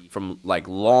anybody from like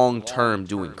long term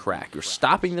doing crack. You're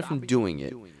stopping them from doing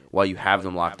it while you have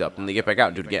them locked up, and they get back out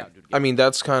and do it again. I mean,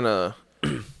 that's kind of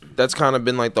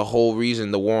been like the whole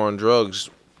reason the war on drugs,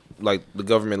 like the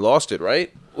government lost it,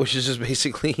 right? Which is just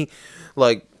basically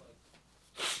like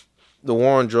the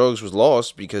war on drugs was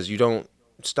lost because you don't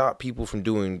stop people from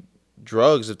doing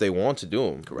drugs if they want to do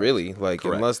them. Correct. Really, like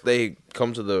unless they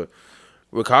come to the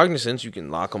recognizance, you can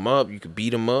lock them up, you could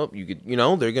beat them up, you could,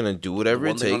 they're gonna do whatever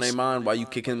it takes. One thing on their mind while you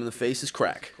kicking them in the face is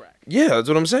crack. Yeah, that's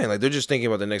what I'm saying. Like, they're just thinking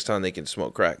about the next time they can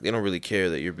smoke crack. They don't really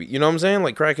care that you're, you know what I'm saying?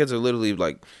 Like, crackheads are literally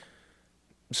like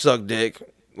suck dick,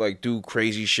 like do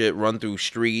crazy shit, run through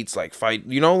streets, like fight.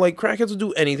 Like crackheads will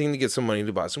do anything to get some money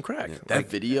to buy some crack. Yeah, that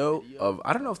video of,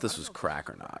 I don't know if this was crack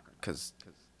or not, because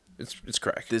it's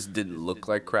crack. This didn't look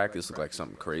like crack. This looked like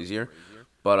something crazier.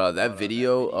 But that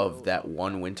video of that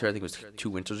one winter, I think it was 2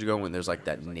 winters ago, when there's like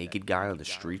that naked guy on the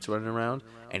streets running around,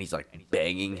 and he's like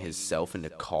banging himself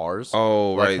into cars.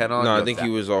 Oh, right. No, I think he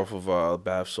was off of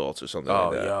bath salts or something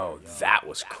like that. Oh, yo, that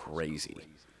was crazy.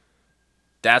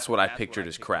 That's what I pictured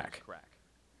as crack.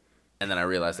 And then I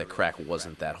realized that crack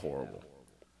wasn't that horrible.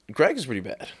 Crack is pretty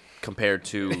bad. Compared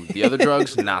to the other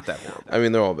drugs, not that horrible. I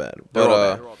mean, they're all bad. They're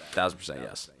all bad. 1,000%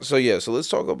 yes. So let's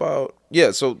talk about,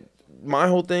 so my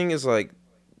whole thing is like,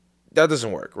 that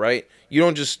doesn't work, right? You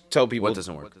don't just tell people. What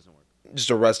doesn't work? Just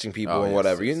arresting people and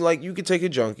whatever. Yes. You could take a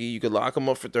junkie, you could lock them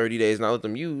up for 30 days, not let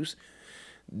them use.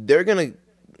 They're gonna,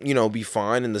 be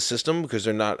fine in the system because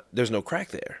there's no crack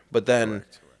there. But then,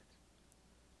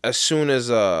 as soon as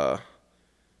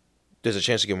there's a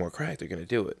chance to get more crack, they're gonna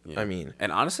do it. Yeah. I mean,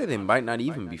 and honestly, they might not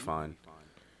even be fine.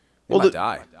 They might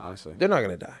die. Honestly, they're not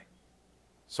gonna die.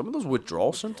 Some of those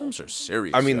withdrawal symptoms are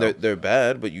serious. I mean, they're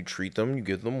bad, but you treat them, you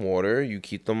give them water, you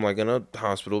keep them like in a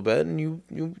hospital bed, and you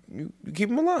keep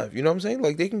them alive. You know what I'm saying?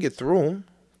 Like, they can get through them.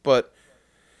 But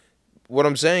what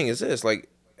I'm saying is this, like,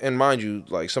 and mind you,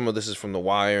 like, some of this is from The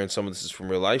Wire and some of this is from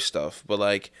real life stuff, but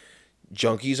like,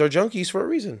 junkies are junkies for a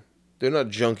reason. They're not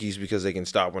junkies because they can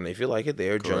stop when they feel like it. They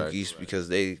are junkies because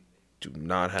they do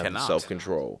not have the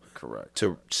self-control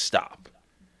to stop.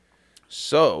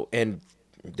 So, and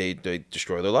they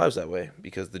destroy their lives that way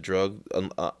because the drug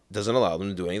doesn't allow them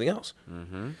to do anything else.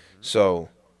 Mm-hmm. So,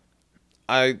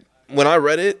 when I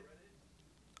read it,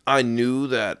 I knew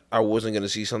that I wasn't going to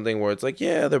see something where it's like,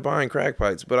 yeah, they're buying crack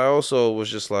pipes. But I also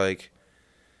was just like,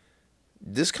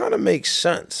 this kind of makes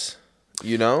sense,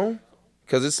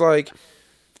 Because it's like,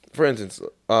 for instance,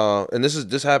 and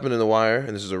this happened in The Wire,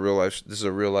 and this is a real life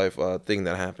thing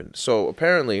that happened. So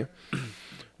apparently,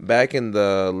 back in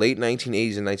the late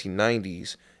 1980s and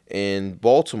 1990s in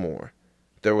Baltimore,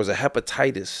 there was a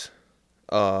hepatitis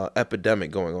epidemic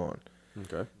going on.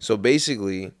 Okay. So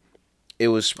basically, it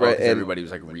was spread, and everybody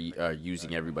was like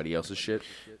using everybody else's shit.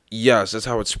 Yes, that's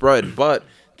how it spread. But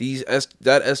that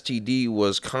STD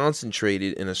was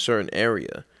concentrated in a certain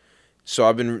area. So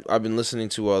I've been listening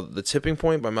to The Tipping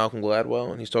Point by Malcolm Gladwell,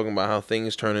 and he's talking about how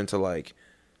things turn into like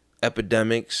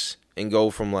epidemics and go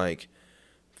from like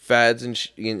fads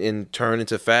and turn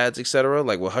into fads, etc.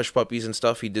 Like with Hush Puppies and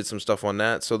stuff. He did some stuff on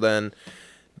that. So then,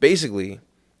 basically,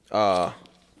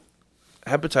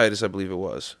 hepatitis, I believe it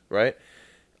was, right?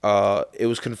 It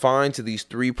was confined to these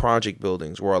 3 project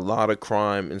buildings where a lot of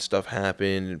crime and stuff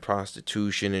happened, and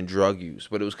prostitution and drug use.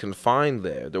 But it was confined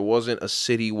there. There wasn't a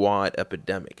citywide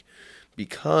epidemic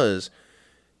because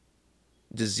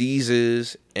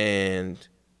diseases and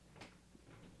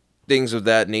things of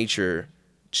that nature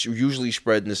usually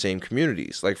spread in the same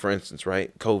communities. Like, for instance,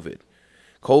 right, COVID.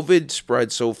 COVID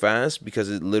spread so fast because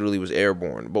it literally was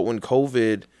airborne. But when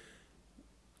COVID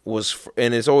was,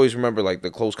 and it's always, remember, like the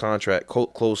close contact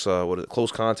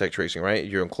tracing, right?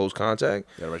 You're in close contact.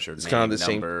 Yeah, right. It's kind of the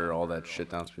number, same, all that shit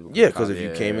down to people. Yeah, because if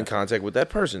you came in contact with that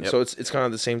person, so it's kind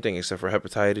of the same thing, except for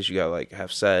hepatitis, you got like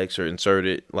have sex or insert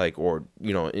it, like, or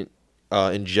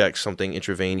inject something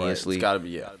intravenously. Right. It's got to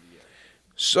be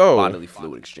so bodily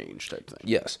fluid exchange type thing.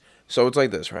 Yes. So it's like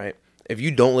this, right? If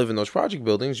you don't live in those project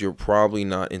buildings, you're probably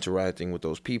not interacting with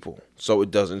those people. So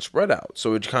it doesn't spread out.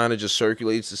 So it kind of just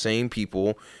circulates the same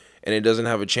people, and it doesn't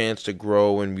have a chance to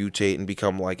grow and mutate and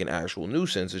become like an actual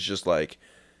nuisance. It's just like,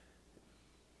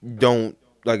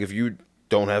 if you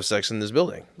don't have sex in this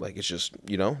building, like, it's just,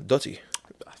 dirty.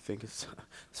 I think it's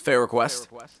a fair request.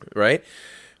 Right?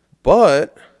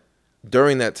 But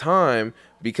during that time,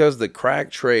 because the crack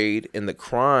trade and the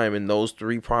crime in those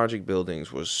 3 project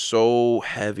buildings was so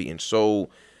heavy and so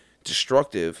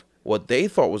destructive, what they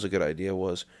thought was a good idea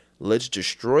was, let's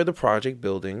destroy the project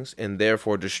buildings and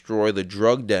therefore destroy the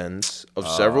drug dens of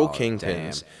several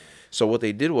kingpins. Damn. So what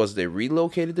they did was they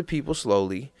relocated the people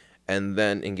slowly,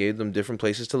 and gave them different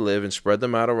places to live and spread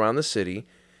them out around the city.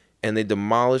 And they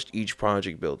demolished each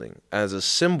project building as a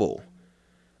symbol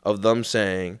of them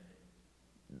saying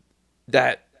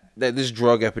that this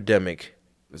drug epidemic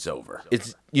It's over.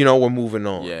 It's, we're moving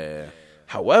on. Yeah.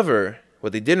 However,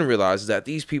 what they didn't realize is that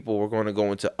these people were going to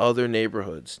go into other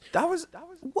neighborhoods. That was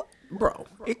what, bro.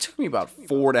 It took me about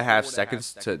 4.5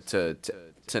 seconds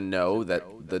to know that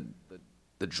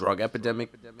the drug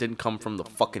epidemic didn't come from the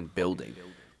fucking building.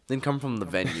 It didn't come from the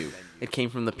venue. It came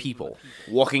from the people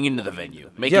walking into the venue,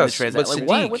 making the transaction. But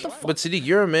Sadiq, what the fuck?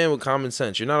 You're a man with common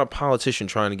sense. You're not a politician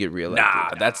trying to get reelected.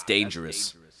 Nah, that's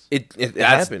dangerous. It That's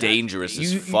happened. dangerous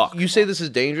as fuck. You say this is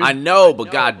dangerous? I know,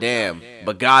 but goddamn.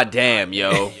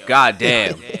 Yo.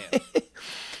 Goddamn.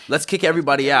 Let's kick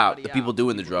everybody out, the people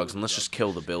doing the drugs, and let's just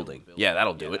kill the building. Yeah,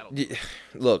 that'll do it.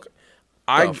 Look,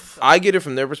 I get it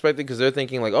from their perspective because they're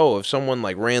thinking like, oh, if someone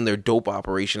like ran their dope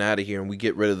operation out of here and we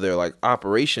get rid of their like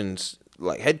operations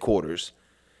like headquarters,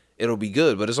 it'll be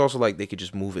good. But it's also like they could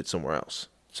just move it somewhere else.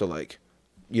 So like,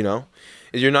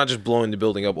 you're not just blowing the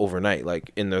building up overnight,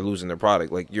 like, and they're losing their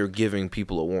product. Like, you're giving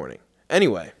people a warning.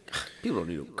 Anyway. People don't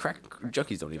need crack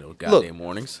junkies don't need no goddamn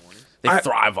warnings. They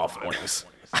thrive off warnings.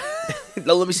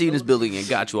 No, let me see you in this building and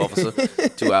got you, officer.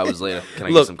 2 hours later. Can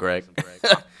I get some crack?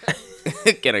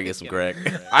 Can I get some crack?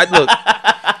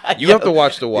 You have to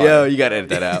watch The Wire. Yo, you gotta edit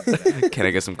that out. Can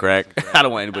I get some crack? I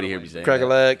don't want anybody to hear me say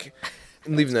Crack-a-lack.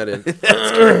 I'm leaving that in.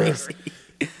 That's crazy.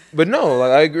 But no,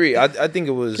 like, I agree. I think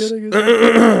it was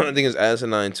I think it's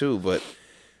asinine too, but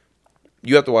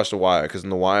you have to watch The Wire because in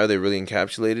The Wire they really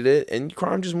encapsulated it and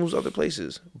crime just moves other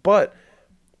places. But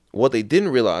what they didn't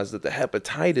realize that the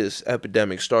hepatitis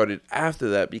epidemic started after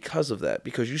that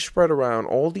because you spread around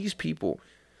all these people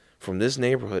from this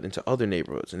neighborhood into other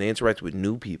neighborhoods and they interacted with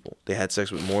new people. They had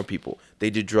sex with more people. They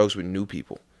did drugs with new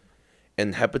people.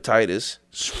 And hepatitis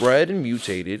spread and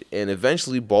mutated, and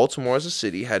eventually Baltimore as a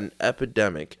city had an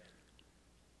epidemic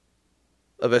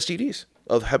of STDs,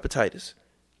 of hepatitis.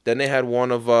 Then they had one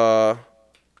of, I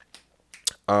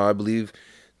believe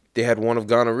they had one of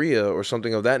gonorrhea or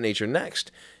something of that nature next.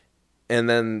 And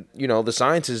then, the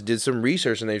scientists did some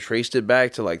research and they traced it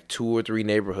back to like 2 or 3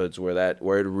 neighborhoods where it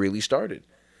really started.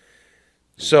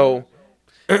 So,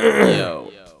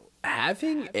 yo,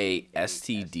 having a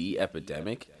STD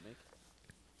epidemic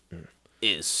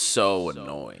is so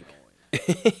annoying. I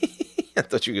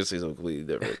thought you were going to say something completely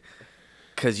different.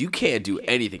 Because you can't do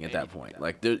anything at that point.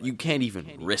 Like, you can't even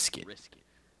risk it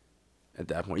at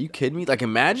that point. Are you kidding me? Like,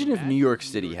 imagine if New York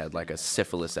City had, like, a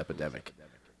syphilis epidemic.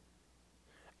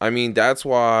 I mean, that's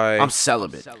why... I'm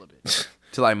celibate.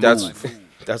 Till I move.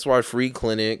 That's why free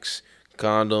clinics,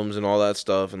 condoms, and all that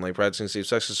stuff, and, like, practicing safe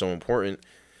sex is so important.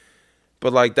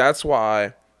 But, like, that's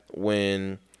why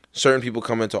when certain people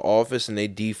come into office and they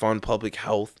defund public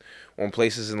health, or in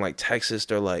places in like Texas,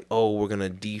 they're like, oh, we're going to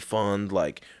defund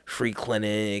like free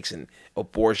clinics and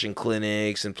abortion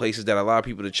clinics and places that allow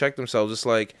people to check themselves. It's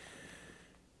like,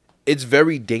 it's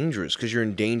very dangerous because you're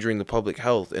endangering the public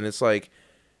health. And it's like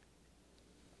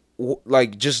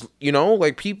just,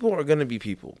 like people are going to be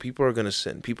people. People are going to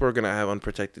sin. People are going to have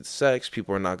unprotected sex.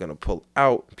 People are not going to pull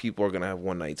out. People are going to have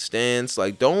one night stands.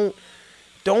 Like, don't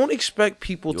expect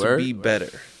people to be better.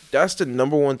 That's the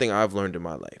number one thing I've learned in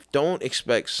my life. Don't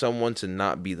expect someone to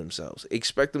not be themselves.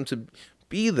 Expect them to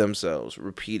be themselves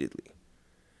repeatedly.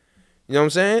 You know what I'm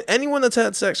saying? Anyone that's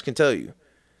had sex can tell you.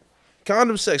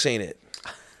 Condom sex ain't it.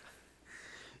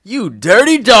 You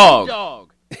dirty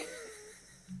dog.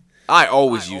 I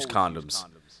always use condoms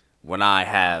when I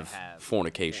have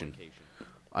fornication.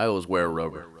 I always wear a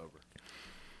rubber.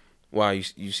 Wow,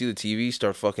 you see the TV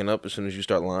start fucking up as soon as you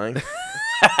start lying?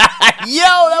 Yo,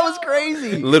 that was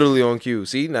crazy. Literally on cue.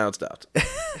 See, now it stopped.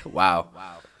 Wow.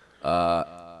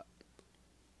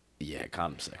 Yeah,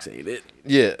 condom sex ain't it.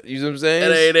 Yeah, you know what I'm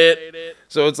saying? It ain't it.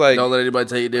 So it's like, don't let anybody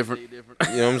tell you different. You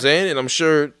know what I'm saying? And I'm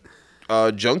sure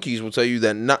junkies will tell you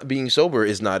that not being sober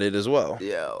is not it as well.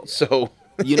 Yeah. So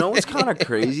you know what's kind of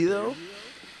crazy though?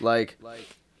 Like,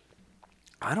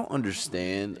 I don't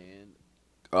understand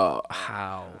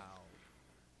how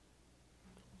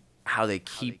they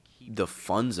keep the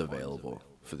funds available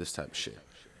for this type of shit.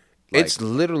 Like, it's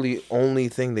literally only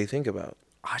thing they think about.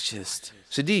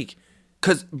 Sadiq.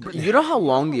 Because you know how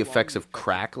long the effects of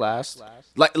crack last?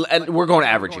 Like, and we're going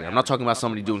averaging. I'm not talking about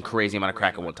somebody doing crazy amount of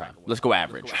crack at one time. Let's go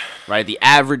average, right? The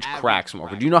average crack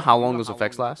smoker. Do you know how long those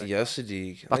effects last? Yes,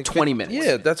 Sadiq. About 20 minutes.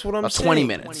 Yeah, that's what I'm saying. 20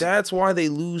 minutes. That's why they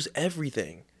lose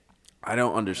everything. I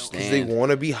don't understand. Because they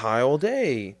want to be high all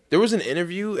day. There was an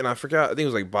interview, and I forgot. I think it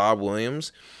was like Bob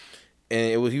Williams, and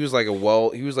he was like a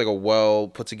well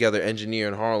put together engineer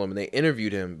in Harlem, and they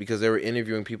interviewed him because they were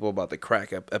interviewing people about the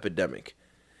crack epidemic.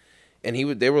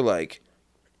 and they were like,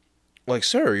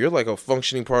 sir, you're like a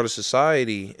functioning part of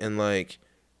society, and like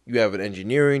you have an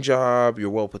engineering job, you're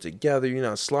well put together, you're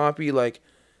not sloppy. Like,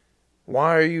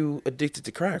 why are you addicted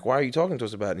to crack? Why are you talking to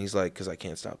us about it? And he's like, because I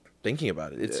can't stop thinking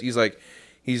about it.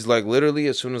 He's like, literally,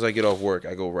 as soon as I get off work,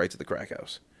 I go right to the crack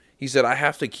house. He said, I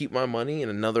have to keep my money in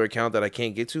another account that I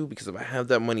can't get to, because if I have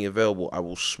that money available, I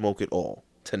will smoke it all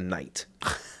tonight.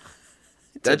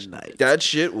 That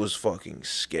shit was fucking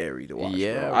scary to watch.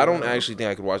 Yeah, bro. I don't actually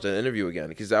think I could watch that interview again,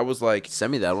 because that was like,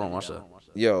 Send me that. I want to watch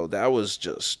that. yo, that was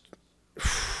just,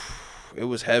 it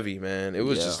was heavy, man. It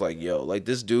was just like, yo, like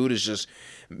this dude is just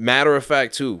matter of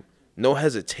fact too. No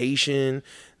hesitation,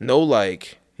 no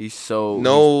like, He's so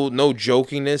no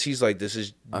jokiness. He's like, this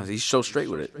is, he's so straight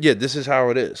with it. yeah, this is how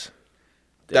it is.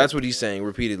 That's what he's saying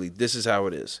repeatedly. This is how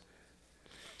it is.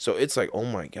 So it's like, oh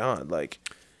my God, like,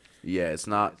 Yeah, it's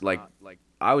not like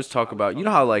I always talk about. You know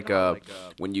how like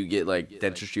when you get like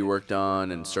dentistry work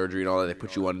done and surgery and all that, they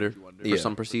put you under for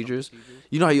some procedures.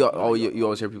 You know how you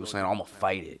always hear people saying, "I'm gonna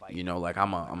fight it." You know, like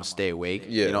I'm gonna stay awake.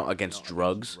 Yeah. You know, against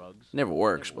drugs. Never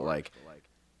works, but like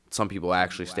some people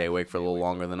actually stay awake for a little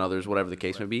longer than others, whatever the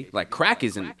case may be. Like crack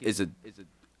is a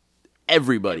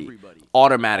everybody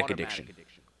automatic addiction.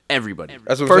 Everybody.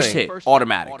 That's what I'm First saying. hit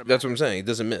automatic. that's what I'm saying. It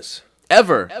doesn't miss.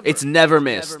 Ever. It's never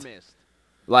missed.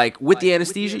 Like with the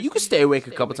anesthesia, you can stay awake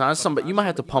a couple times. You might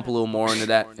have to pump a little more into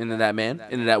that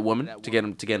woman to get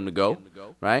him to go,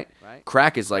 right?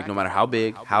 Crack is like no matter how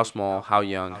big, how small, how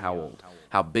young, how old,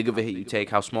 how big of a hit you take,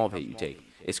 how small of a hit you take,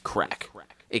 it's crack.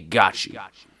 It got you.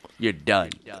 You're done.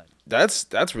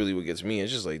 That's really what gets me.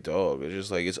 It's just like, dog. It's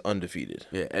just like, it's undefeated.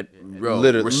 Yeah, bro.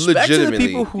 Literally, Respect to the legitimately.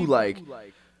 people who like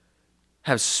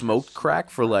have smoked crack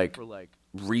for like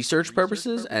research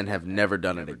purposes and have never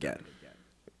done it again.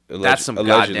 That's some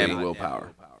goddamn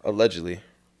willpower. Allegedly.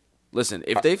 Listen,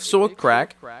 if they've smoked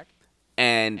crack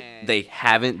and they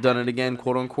haven't done it again,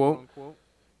 quote unquote,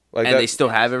 Like and that, they still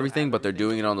have everything, but they're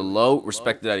doing it on the low,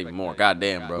 respect that even more.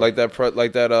 Goddamn, bro. that's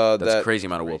That's crazy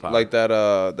amount of willpower. Like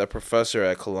that professor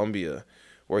at Columbia,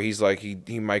 where he's like he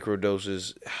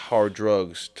microdoses hard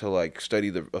drugs to like study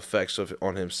the effects of it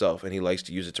on himself, and he likes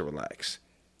to use it to relax.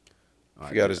 I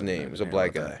forgot his name. He's a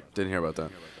black guy. Didn't hear about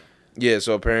that. Yeah,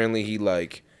 so apparently he'll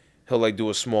like do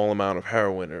a small amount of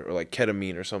heroin or like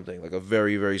ketamine or something, like a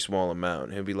very, very small amount.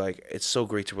 And he'll be like, it's so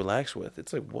great to relax with.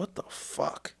 It's like, what the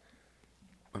fuck?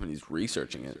 I mean, he's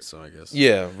researching it, so I guess.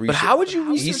 Yeah. But how would you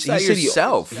research that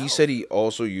yourself? He said he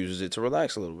also uses it to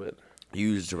relax a little bit. You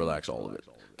use it to relax all of it.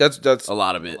 That's A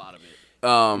lot of it.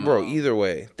 bro, either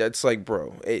way, that's like,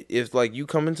 bro, if like you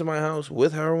come into my house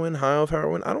with heroin, high off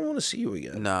heroin, I don't want to see you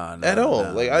again. Nah, at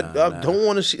all. I don't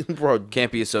want to see, bro.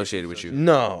 Can't be associated with you.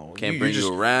 No, Can't bring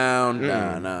you around.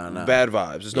 Nah. Bad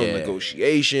vibes. There's no Yeah.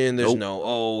 negotiation. There's Nope.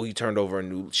 no,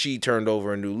 she turned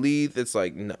over a new leaf. It's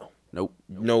like, no. Nope.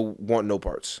 Want no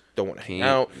parts. Don't want to hang Can't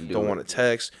out. do Don't it. want to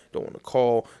text. Don't want to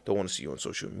call. Don't want to see you on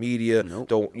social media.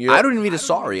 Nope. I I don't even need a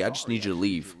sorry. I just need you to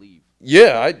leave.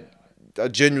 Yeah, I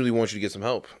genuinely want you to get some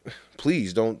help.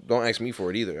 Please don't ask me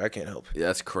for it either. I can't help. Yeah,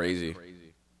 that's crazy.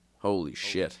 Holy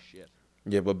shit.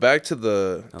 Yeah, but back to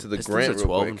the Pistons grant are real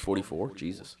 12 quick. and 44.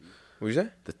 Jesus. What you say?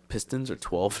 The Pistons are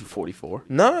 12 and 44.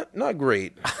 Not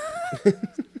great.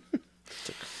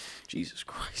 Jesus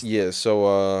Christ. Yeah,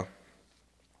 so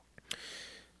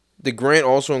the grant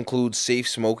also includes safe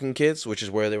smoking kits, which is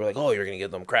where they were like, oh, you're going to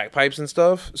get them crack pipes and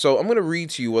stuff. So I'm going to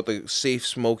read to you what the safe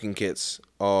smoking kits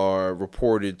are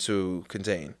reported to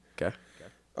contain. Okay.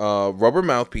 Rubber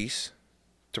mouthpiece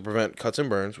to prevent cuts and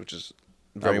burns, which is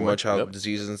very That much how yep.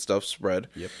 diseases and stuff spread.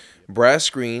 Yep. Brass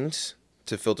screens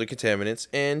to filter contaminants,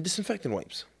 and disinfectant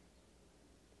wipes.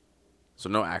 So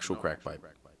no actual crack pipe.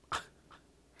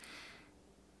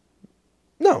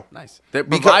 No. Nice. They're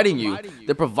providing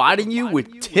you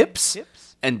with tips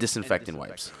and disinfectant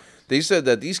wipes. They said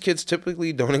that these kits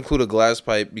typically don't include a glass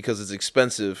pipe because it's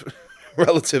expensive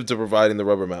relative to providing the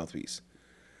rubber mouthpiece.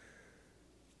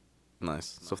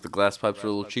 Nice. So if the glass pipes were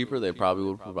a little cheaper, they probably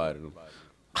would have provided them.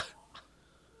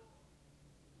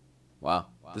 Wow.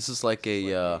 This is like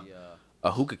a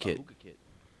hookah kit,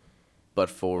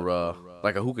 but for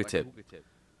like a hookah tip,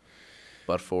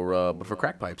 but for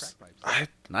crack pipes.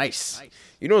 Nice.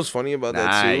 You know what's funny about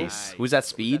that too? Nice. Who's that?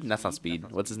 Speed? That's not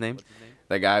Speed. What's his name?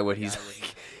 That guy when he's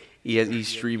like, he's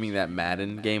streaming that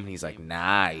Madden game and he's like,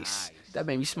 nice. That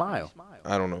made me smile.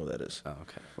 I don't know what that is. Oh,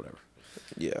 okay. Whatever.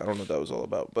 Yeah, I don't know what that was all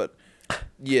about. But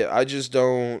yeah, I just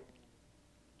don't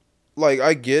like.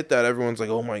 I get that everyone's like,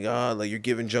 oh my God, like you're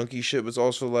giving junkie shit, but it's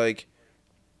also like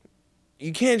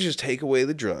you can't just take away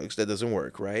the drugs. That doesn't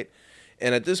work, right?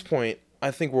 And at this point,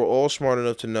 I think we're all smart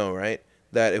enough to know, right,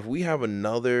 that if we have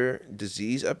another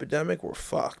disease epidemic, we're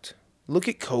fucked. Look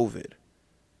at COVID,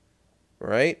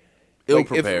 right? Ill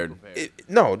prepared.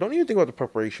 No, don't even think about the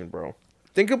preparation, bro.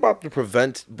 Think about the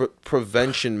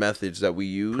prevention methods that we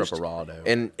used, Preparado.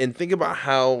 and think about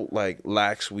how like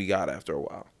lax we got after a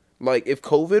while. Like if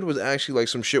COVID was actually like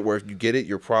some shit where if you get it,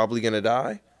 you're probably gonna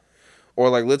die, or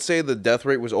like let's say the death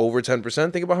rate was over 10%.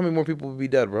 Think about how many more people would be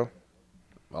dead, bro.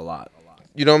 A lot.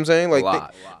 You know what I'm saying? Like, A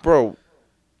lot. bro,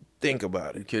 think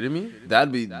about You it. kidding me?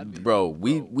 That'd be, bro.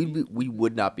 We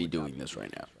would not be doing this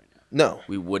right now. No,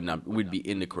 We would not. We'd be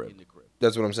in the crib,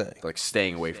 that's what I'm saying. like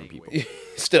staying away from people.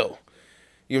 Still.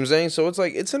 You know what I'm saying? So it's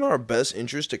like it's in our best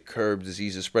interest to curb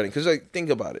diseases spreading. Cause like think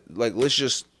about it. Like let's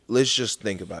just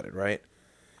think about it, right?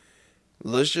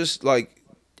 Let's just like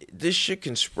this shit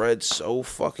can spread so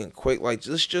fucking quick. Like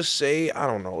let's just say I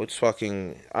don't know. It's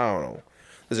fucking I don't know.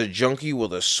 There's a junkie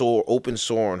with a open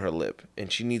sore on her lip,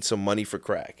 and she needs some money for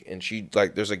crack. And she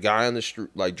like there's a guy on the street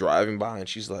like driving by, and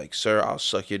she's like, "Sir, I'll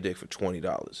suck your dick for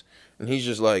 $20." And he's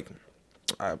just like,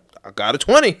 "I got a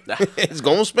 20. It's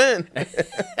gonna spend."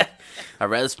 I'd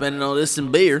rather spend it on this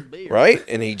than beer. Right?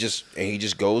 And he just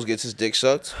goes, gets his dick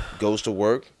sucked, goes to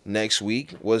work. Next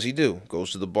week, what does he do?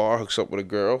 Goes to the bar, hooks up with a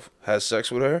girl, has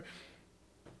sex with her.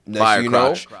 Next Fire thing you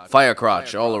crotch. know, Fire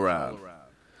crotch all around.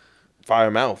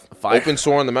 fire mouth. Fire. Open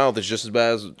sore in the mouth is just as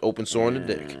bad as open sore in the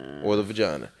dick or the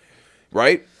vagina.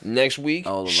 Right? Next week,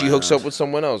 All she hooks up around. with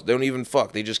someone else. They don't even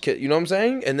fuck. They just you know what I'm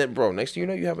saying? And then, bro, next thing you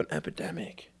know, you have an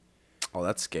epidemic. Oh,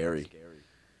 that's scary.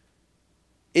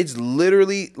 It's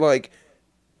literally like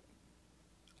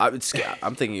I'm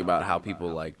thinking about how people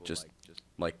like just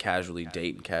like casually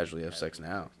date and casually have sex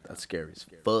now. That's scary as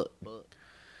fuck.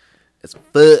 It's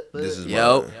fuck.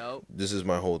 This is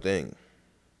my whole thing.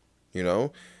 You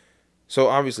know? So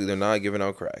obviously they're not giving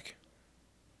out crack.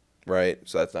 Right?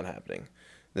 So that's not happening.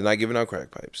 They're not giving out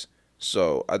crack pipes.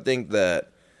 So I think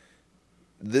that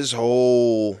this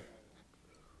whole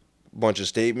bunch of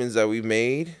statements that we've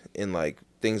made and like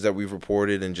things that we've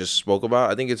reported and just spoke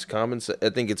about, I think it's I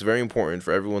think it's very important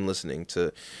for everyone listening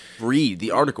to Read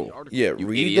the article. read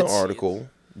idiots. the article,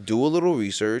 do a little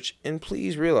research, and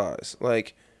please realize,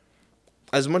 like,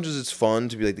 as much as it's fun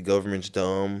to be like the government's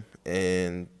dumb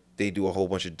and they do a whole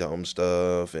bunch of dumb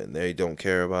stuff and they don't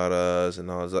care about us and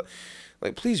all that,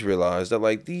 like, please realize that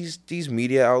like these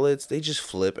media outlets, they just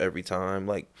flip every time.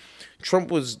 Like,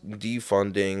 Trump was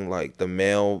defunding like the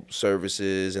mail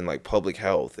services and like public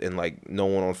health, and like no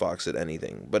one on Fox said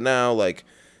anything. But now like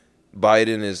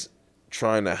Biden is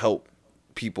trying to help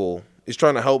people. He's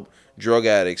trying to help drug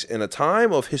addicts in a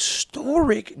time of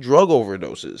historic drug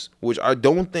overdoses, which I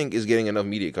don't think is getting enough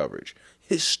media coverage.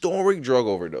 Historic drug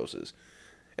overdoses.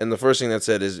 And the first thing that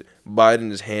said is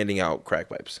Biden is handing out crack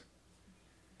pipes.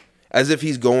 As if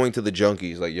he's going to the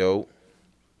junkies like, yo,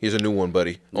 here's a new one,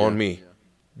 buddy. On me.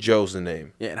 Joe's the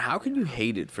name. Yeah, and how can you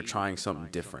hate it for trying something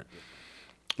different?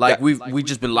 Like we've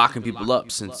just been locking people up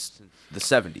since the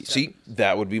 70s. See,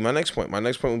 that would be my next point. My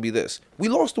next point would be this. We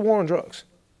lost the war on drugs,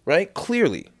 right?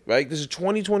 Clearly, right? This is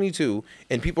 2022,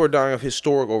 and people are dying of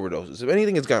historic overdoses. If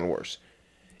anything, it's gotten worse.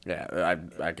 Yeah,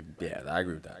 I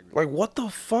agree with that. Like, what the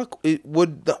fuck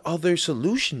would the other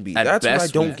solution be? At That's what I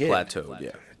best, don't we've get. plateaued,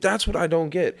 yeah. That's what I don't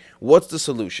get. What's the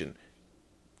solution?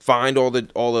 Find all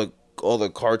the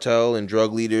cartel and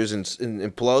drug leaders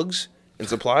and plugs and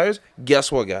suppliers?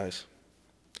 Guess what, guys?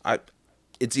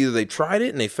 It's either they tried it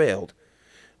and they failed,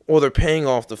 or they're paying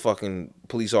off the fucking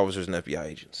police officers and FBI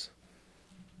agents.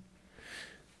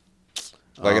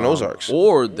 Like in Ozarks.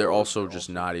 Or they're also just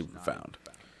not even found.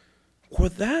 Or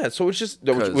that. So it's just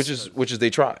which is they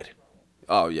tried.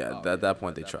 Oh yeah, at that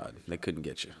point they tried. They couldn't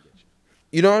get you.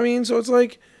 You know what I mean? So it's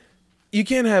like you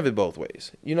can't have it both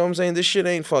ways. You know what I'm saying? This shit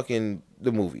ain't fucking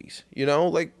the movies. You know,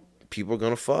 like people are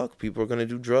gonna fuck, people are gonna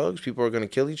do drugs, people are gonna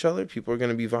kill each other, people are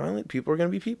gonna be violent, people are gonna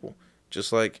be people.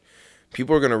 Just like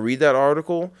people are gonna read that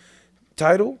article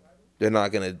title, they're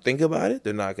not gonna think about it,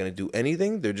 they're not gonna do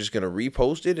anything, they're just gonna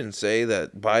repost it and say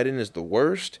that Biden is the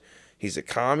worst, he's a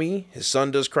commie, his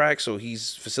son does crack, so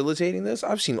he's facilitating this.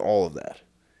 I've seen all of that.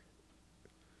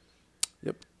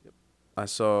 Yep. I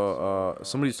saw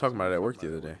somebody was talking about it at work the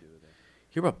other day.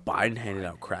 Hear about Biden handing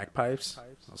out crack pipes?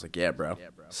 I was like, yeah, bro.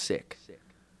 Sick.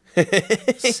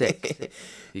 Sick.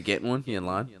 You getting one? You in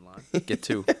line? Get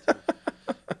two.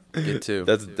 Get two.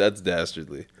 That's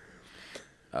dastardly.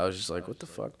 I was just like, what the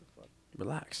fuck?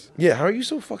 Relax. Yeah, how are you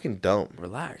so fucking dumb?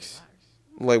 Relax.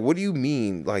 Like, what do you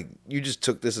mean? Like, you just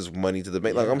took this as money to the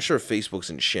bank? Like, I'm sure Facebook's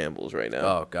in shambles right now.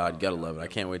 Oh, God, you gotta love it. I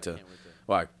can't wait to...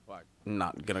 Well, I'm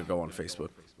not gonna go on Facebook,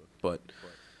 but...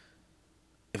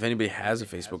 If anybody has a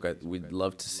Facebook, we'd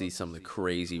love to see some of the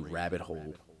crazy rabbit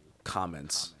hole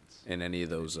comments in any of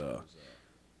those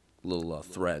little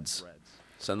threads.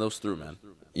 Send those through, man.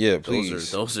 Yeah,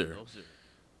 please.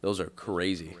 Those are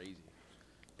crazy.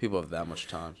 People have that much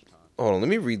time. Hold on, let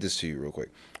me read this to you real quick.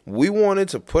 We wanted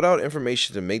to put out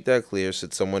information to make that clear,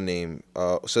 said someone named,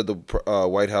 said the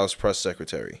White House press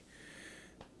secretary.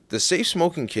 The safe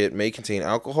smoking kit may contain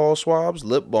alcohol swabs,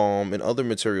 lip balm, and other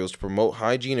materials to promote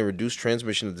hygiene and reduce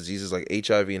transmission of diseases like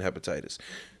HIV and hepatitis.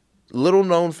 Little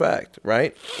known fact,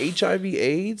 right?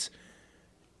 HIV/AIDS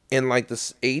in like the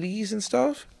 80s and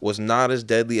stuff was not as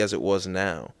deadly as it was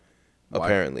now,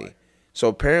 apparently. Why? So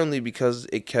apparently, because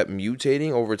it kept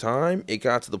mutating over time, it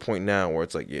got to the point now where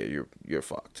it's like, yeah, you're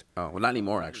fucked. Oh, well, not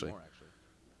anymore, actually.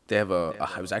 They have it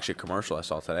was actually a commercial I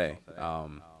saw today.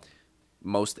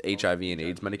 Most HIV and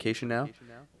AIDS medication now,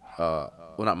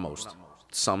 well, not most,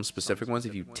 some specific ones,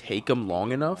 if you take them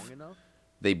long enough,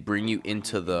 they bring you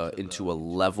into a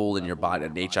level in your body,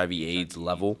 an HIV/AIDS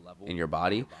level in your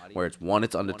body, where it's one,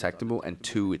 it's undetectable, and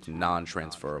two, it's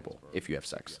non-transferable if you have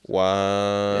sex.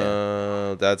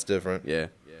 Wow, that's different.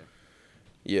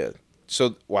 Yeah.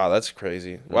 So wow, that's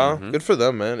crazy. Wow, good for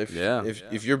them, man.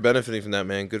 If you're benefiting from that,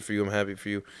 man, good for you. I'm happy for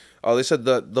you. They said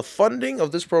the funding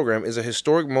of this program is a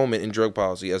historic moment in drug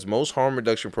policy, as most harm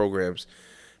reduction programs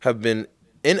have been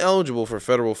ineligible for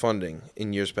federal funding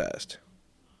in years past.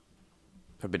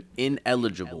 Have been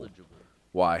ineligible.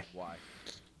 Why?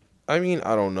 I mean,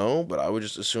 I don't know, but I would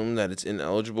just assume that it's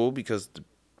ineligible because the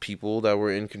people that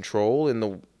were in control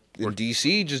in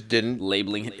DC just didn't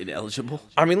labeling it ineligible.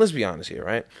 I mean, let's be honest here,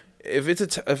 right? If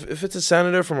it's a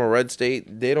senator from a red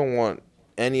state, they don't want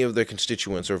any of their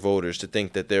constituents or voters to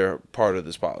think that they're part of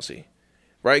this policy,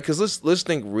 right? Because let's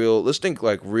think real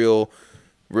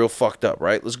fucked up,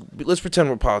 right? Let's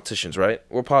pretend we're politicians, right?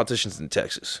 We're politicians in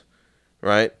Texas.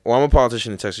 Right? Well, I'm a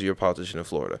politician in Texas. You're a politician in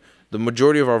Florida. The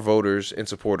majority of our voters and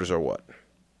supporters are what?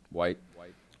 White,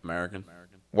 American.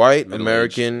 White,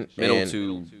 American, middle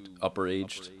to upper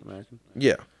aged American.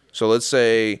 Yeah. So let's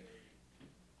say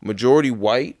majority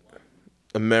white,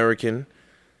 American,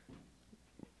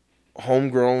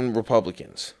 homegrown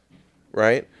Republicans,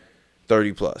 right?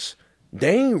 30 plus.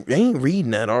 They ain't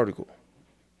reading that article.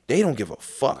 They don't give a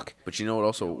fuck. But you know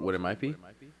what it might be?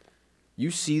 You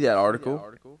see that article.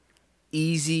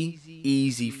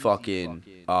 Easy fucking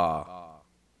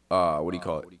what do you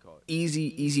call it?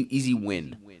 Easy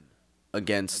win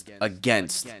against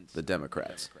the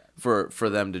Democrats. For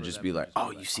them to just be like,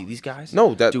 oh, you see these guys?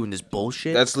 No, doing this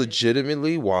bullshit. That's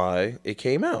legitimately why it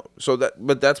came out.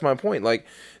 But that's my point. Like,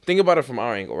 think about it from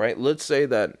our angle, right? Let's say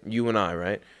that you and I,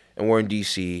 right, and we're in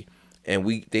DC, and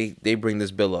they bring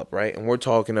this bill up, right, and we're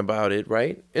talking about it,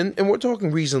 right, and we're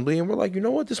talking reasonably, and we're like, you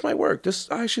know what, this might work.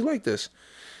 I actually like this.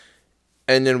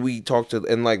 And then we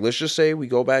let's just say we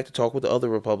go back to talk with the other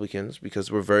Republicans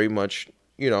because we're very much,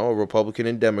 a Republican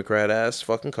and Democrat ass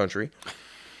fucking country.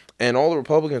 And all the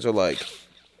Republicans are like,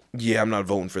 yeah, I'm not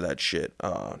voting for that shit.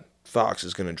 Fox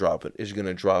is going to drop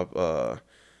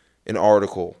an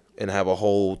article and have a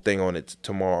whole thing on it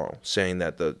tomorrow saying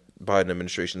that the Biden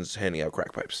administration is handing out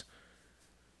crack pipes.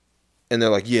 And they're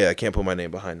like, yeah, I can't put my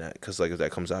name behind that because, if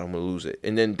that comes out, I'm going to lose it.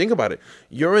 And then think about it.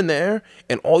 You're in there,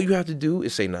 and all you have to do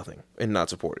is say nothing and not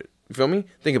support it. You feel me?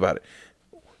 Think about it.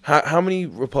 How many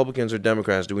Republicans or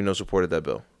Democrats do we know supported that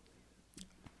bill?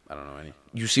 I don't know any.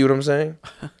 You see what I'm saying?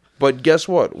 But guess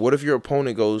what? What if your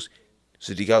opponent goes,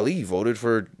 Sadiq Ali voted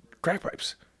for crack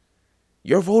pipes?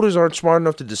 Your voters aren't smart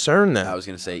enough to discern that. I was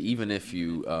going to say, even if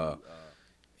you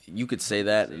could say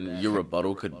that, and your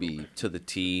rebuttal could be to the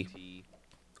T,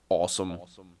 awesome,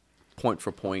 point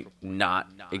for point, not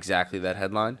exactly that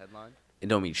headline, it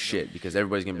don't mean shit because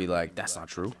everybody's gonna be like, that's not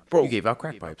true. Bro, you gave out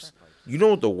crack pipes. You know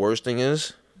what the worst thing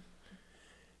is?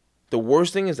 The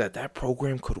worst thing is that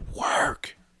program could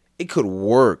work. It could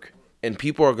work. And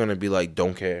people are gonna be like,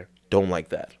 don't care, don't like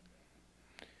that.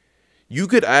 You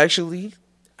could actually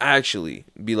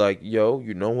be like, yo,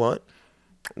 you know what?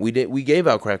 We gave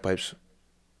out crack pipes.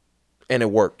 And it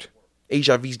worked.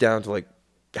 HIV's down to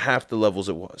half the levels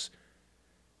it was.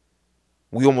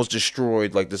 We almost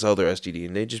destroyed this other STD,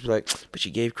 and they'd just be like, but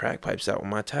you gave crack pipes out with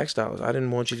my tax dollars. I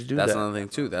didn't want you to do that. That's another thing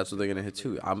too. That's what they're gonna hit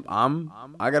too.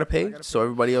 I gotta pay so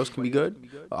everybody else can be good.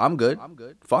 I'm good.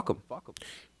 Fuck them.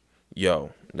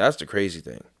 Yo, that's the crazy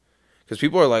thing, because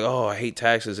people are like, oh, I hate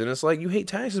taxes, and it's like, you hate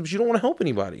taxes, but you don't want to help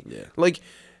anybody. Yeah.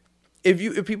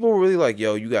 If people were really like,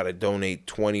 yo, you gotta donate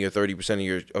 20 or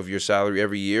 30% of your salary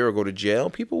every year or go to jail,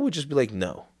 people would just be like,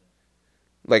 no.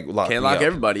 Can't lock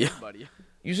everybody up.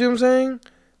 You see what I'm saying?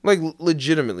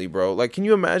 Legitimately, bro. Can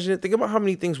you imagine it? Think about how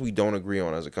many things we don't agree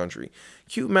on as a country.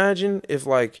 Can you imagine if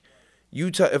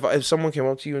if someone came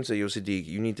up to you and said, yo, Sadiq,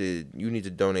 you need to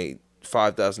donate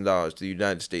 $5,000 to the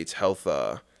United States Health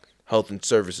and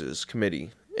Services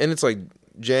Committee, and it's like,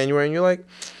 January and you're like,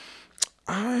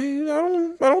 I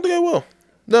don't think I will.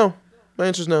 No, my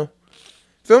answer's no.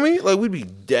 Feel me? Like we'd be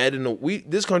dead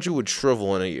this country would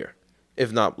shrivel in a year,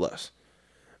 if not less,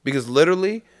 because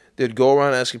literally they'd go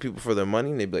around asking people for their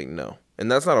money and they'd be like, no.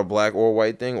 And that's not a black or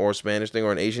white thing or a Spanish thing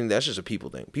or an Asian. That's just a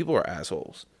people thing. People are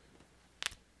assholes.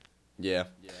 Yeah.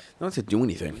 They don't have to do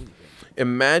anything.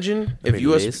 Imagine if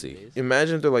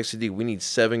Imagine if they're like, Sadiq, we need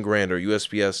 $7,000 or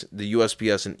the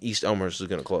USPS in East Elmhurst is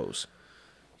gonna close.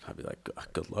 I'd be like,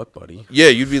 good luck, buddy. Yeah,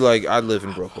 you'd be like, I live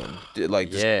in Brooklyn. Like,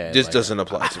 this like, doesn't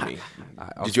apply to me.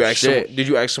 Did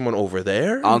you ask someone over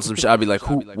there? On some shit, I'd be like,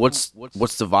 what's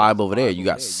the vibe over there? You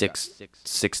got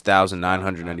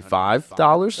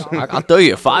 $6,995? I'll throw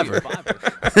you a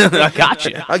 $5. I got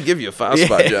you. I'll give you a 5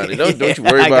 spot, Johnny. Don't you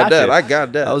worry about that. I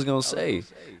got that. I was gonna say,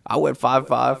 I went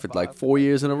 5-5 for like 4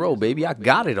 years in a row, baby. I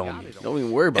got it on me. Don't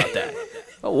even worry about that.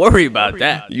 Don't worry about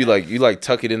that. You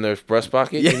tuck it in their breast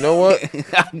pocket. Yeah. You know what?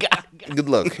 Good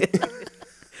luck.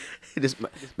 Just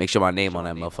make sure my name on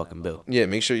that motherfucking bill. Yeah,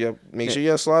 make sure you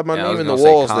slide my name in the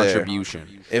walls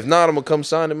contribution. There. If not, I'm gonna come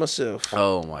sign it myself.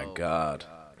 Oh my god.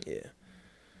 Yeah.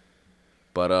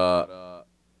 But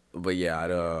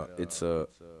yeah, it's a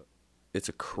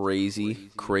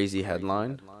crazy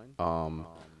headline.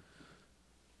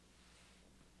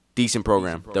 Decent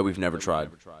program that we've never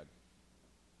tried.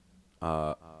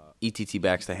 ETT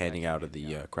backs the handing out of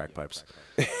the crack pipes.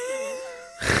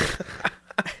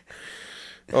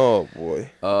 Oh boy,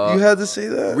 you had to say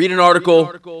that. Read an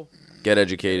article, get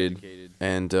educated,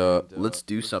 and let's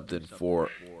do something for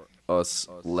us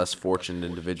less fortunate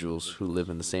individuals who live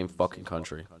in the same fucking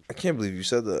country. I can't believe you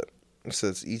said that. It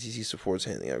says ETT supports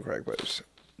handing out crack pipes.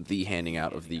 The handing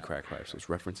out of the crack pipes. I was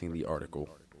referencing the article,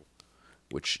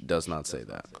 which does not say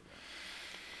that.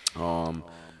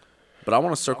 But I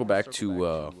want to circle back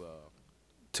to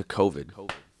COVID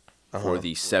for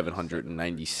the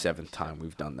 797th time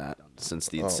we've done that since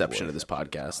the inception of this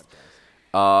podcast.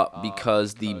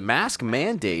 Because the mask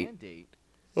mandate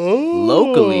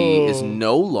locally is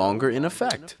no longer in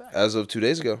effect. As of 2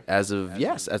 days ago. As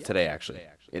today actually.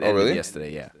 It ended really?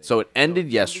 Yesterday, yeah. So it ended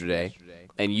yesterday,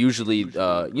 and usually,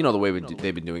 the way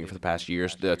they've been doing it for the past 2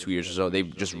 years or so,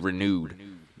 they've just renewed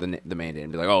the mandate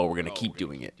and be like, oh, we're going to keep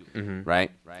doing it,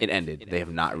 right? It ended. They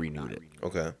have not renewed it.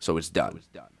 Okay. So it's done.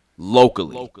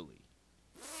 Locally.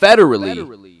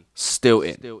 Federally, still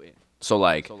in. So,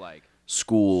 like,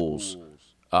 schools,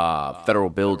 federal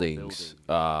buildings,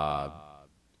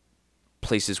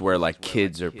 places where, like,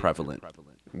 kids are prevalent.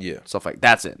 Yeah. Stuff like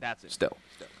that's it still.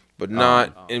 But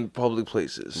not in public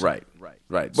places. Right.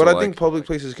 But so I think public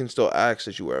places can still ask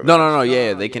that you wear a mask. No,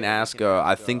 yeah, they can ask.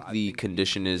 I think the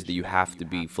condition is that you have to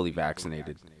be fully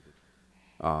vaccinated.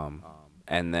 And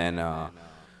then,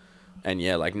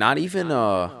 like not even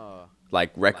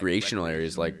like recreational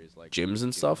areas like gyms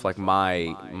and stuff. Like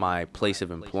my place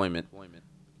of employment,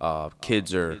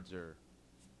 kids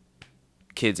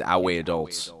outweigh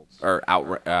adults or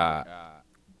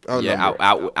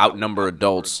outnumber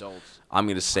adults. I'm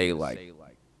gonna say like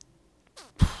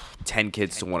 10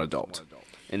 kids to 1 adult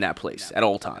in that place at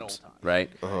all times, right?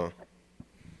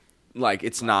 Like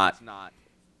it's not.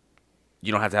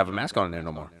 You don't have to have a mask on in there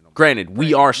no more. Granted,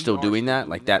 we are still doing that,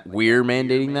 like that. We're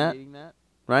mandating that,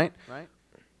 right?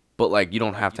 But like, you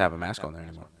don't have to have a mask on there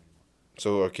anymore.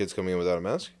 So are kids coming in without a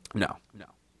mask? No,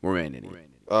 we're mandating it.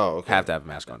 Oh, okay. Have to have a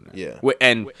mask on there. Yeah.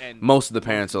 And most of the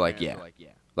parents are like, yeah.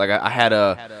 Like I had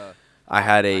a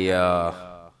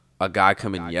guy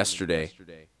come in yesterday,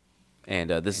 and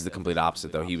this is the complete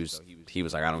opposite though. He was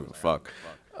like, I don't give a fuck.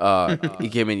 He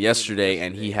came in yesterday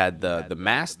and he had the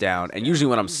mask down. And usually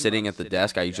when I'm sitting at the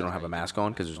desk, I usually don't have a mask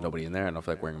on because there's nobody in there. I don't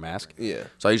feel like wearing a mask. Yeah.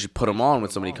 So I usually put them on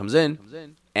when somebody comes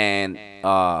in. And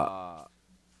I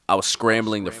was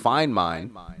scrambling to find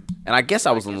mine. And I guess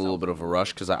I was in a little bit of a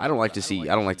rush because I don't like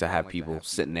to have people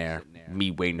sitting there, me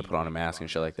waiting to put on a mask and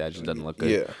shit like that. It just doesn't look good.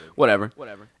 Yeah. Whatever.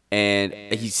 And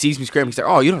he sees me scrambling. He's like,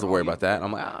 oh, you don't have to worry about that. And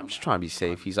I'm like, I'm just trying to be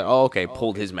safe. He's like, oh, okay.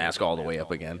 Pulled his mask all the way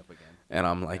up again. And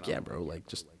I'm like, yeah, bro, like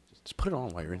just put it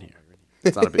on while you're in here.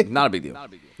 It's not a big deal. Not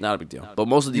a big deal. But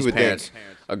most of these parents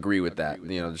agree with that.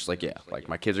 You know, just like, yeah, like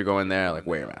my kids are going there, like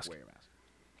wear a mask.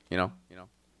 You know?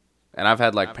 And I've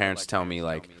had like parents tell me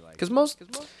like, because most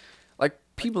like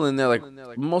people in there, like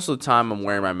most of the time I'm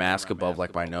wearing my mask above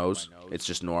like my nose. It's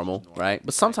just normal, right?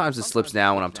 But sometimes it slips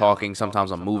down when I'm talking.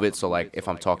 Sometimes I'll move it so like if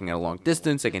I'm talking at a long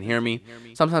distance, they can hear me.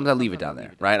 Sometimes I leave it down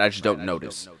there, right? I just don't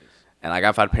notice. And like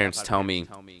I've had parents tell me,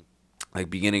 like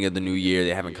beginning of the new year,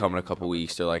 they haven't come in a couple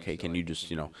weeks. They're like, hey, can you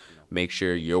just, make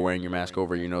sure you're wearing your mask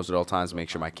over your nose at all times. Make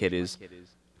sure my kid is.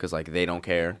 Because, like, they don't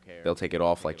care. They'll take it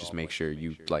off. Like, just make sure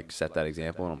you, like, set that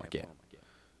example. And I'm like, yeah.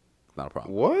 Not a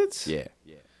problem. What? Yeah.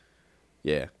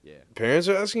 Yeah. Parents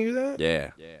are asking you that?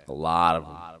 Yeah. A lot of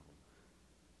them.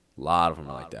 A lot of them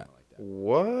are like that.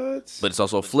 What? But it's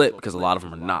also a flip because a lot of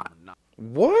them are not.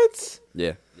 What?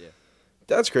 Yeah.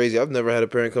 That's crazy. I've never had a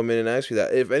parent come in and ask me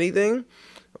that. If anything,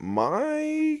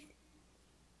 my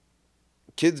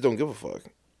kids don't give a fuck.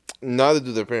 Neither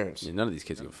do their parents. None of these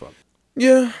kids give a fuck.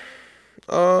 Yeah.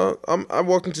 I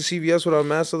walked into CVS without a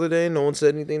mask the other day. No one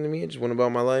said anything to me. I just went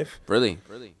about my life. Really?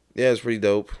 Yeah, it's pretty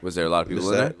dope. Was there a lot of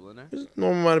people in Just there? that. There's a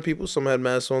normal amount of people. Some had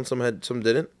masks on. Some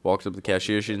didn't. Walked up to the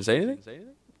cashier. She didn't say anything?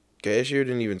 Cashier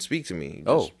didn't even speak to me. He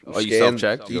Oh. just Oh, you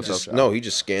self-checked? He You just self-checked? he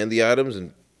just scanned the items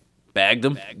and Bagged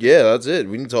them? yeah, that's it.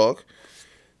 We didn't talk.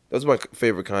 That's my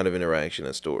favorite kind of interaction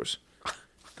at stores.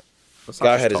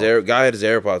 Guy had his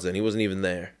AirPods in. He wasn't even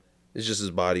there. It's just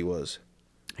his body was.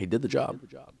 He did the job.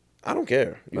 I don't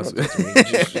care. You don't That's- have to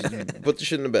talk to me. Just put the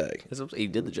shit in the bag. He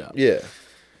did the job. Yeah.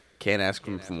 Can't ask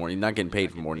him for more. He's not getting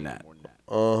paid for more than that.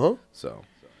 Uh-huh. So,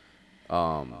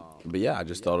 but yeah, I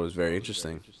just thought it was very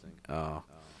interesting. I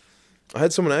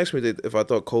had someone ask me if I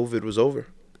thought COVID was over.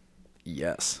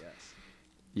 Yes.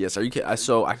 Yes. Are you kidding?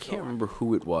 So I can't remember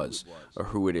who it was or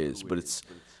who it is, but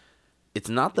it's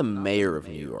not the mayor of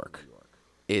New York.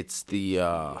 It's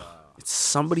it's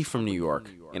somebody from New York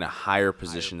in a higher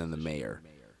position than the mayor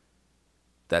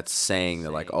that's saying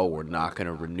that, like, oh, we're not going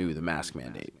to renew the mask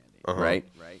mandate, right?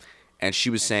 And she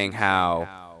was saying how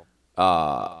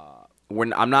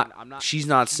she's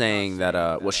not saying that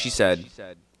well, she said,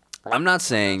 I'm not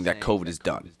saying that COVID is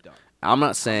done. I'm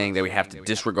not saying that we have to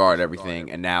disregard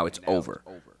everything and now it's over,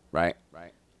 right?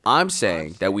 I'm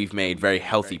saying that we've made very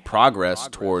healthy progress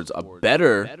towards a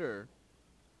better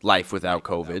life without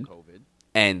COVID,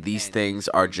 and these things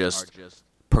are just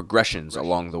progressions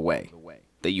along the way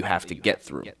that you have to get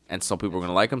through. And some people are going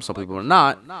to like them, some people are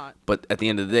not, but at the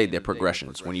end of the day, they're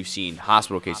progressions. When you've seen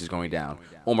hospital cases going down,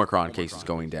 Omicron cases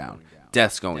going down,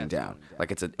 deaths going down,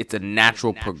 like it's a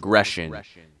natural progression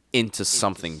into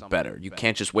something better. You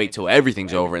can't just wait till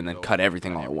everything's over and then cut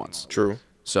everything all at once. True.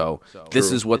 So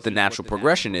this is what the natural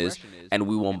progression is, and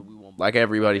we will, like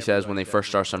everybody says when they first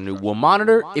start something new, we'll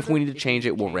monitor. If we need to change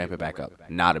it, we'll ramp it back up.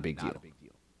 Not a big deal,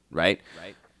 right?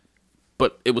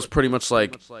 But it was pretty much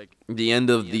like the end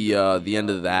of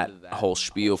that whole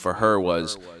spiel for her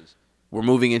was, we're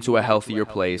moving into a healthier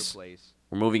place.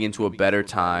 We're moving into a better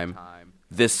time.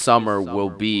 This summer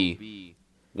will be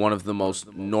one of the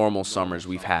most normal summers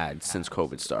we've had since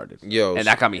COVID started. Yo, and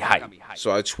that got me hyped.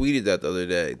 So I tweeted that the other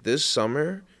day. This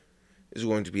summer is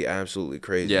going to be absolutely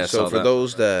crazy. Yeah, so saw for that.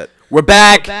 those that We're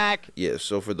back. yeah,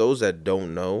 so for those that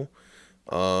don't know,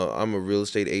 I'm a real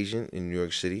estate agent in New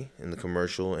York City in the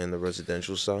commercial and the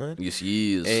residential side. Yes,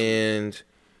 he is. And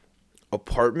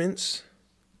apartments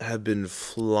have been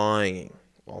flying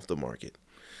off the market.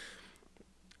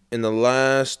 In the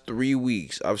last 3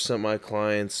 weeks, I've sent my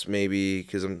clients, maybe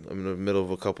because I'm in the middle of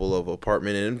a couple of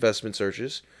apartment and investment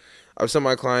searches, I've sent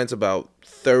my clients about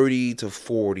 30 to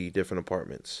 40 different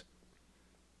apartments.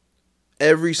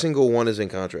 Every single one is in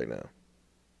contract now.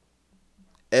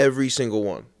 Every single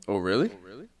one. Oh, really?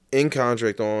 In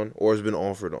contract on or has been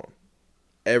offered on.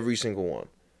 Every single one.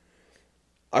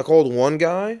 I called one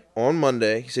guy on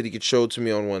Monday. He said he could show it to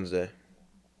me on Wednesday.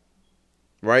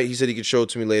 Right? He said he could show it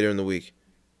to me later in the week.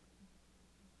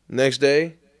 Next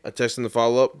day, I texted him to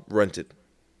follow up, rented.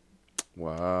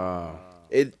 Wow.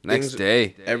 Next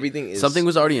day. Everything is Something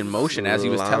was already in motion as he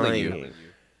was telling you. flying.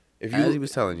 As he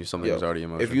was telling you, something was already in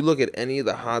motion. If you look at any of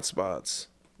the hot spots,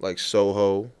 like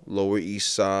Soho, Lower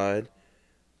East Side,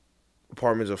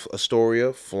 apartments of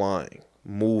Astoria, flying,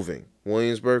 moving.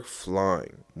 Williamsburg,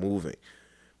 flying, moving.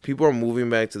 People are moving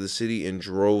back to the city in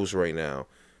droves right now,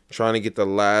 trying to get the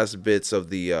last bits of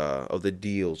the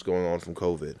deals going on from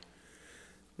COVID.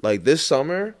 Like this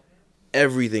summer,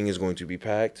 everything is going to be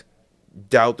packed.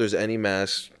 Doubt there's any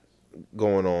masks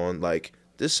going on. Like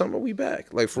this summer, we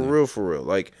back. Like for real.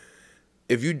 Like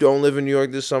if you don't live in New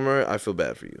York this summer, I feel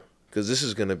bad for you because this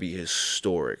is gonna be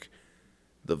historic.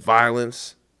 The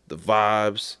violence, the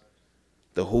vibes,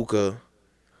 the hookah.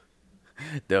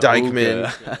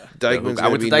 Dykeman. Dykeman's I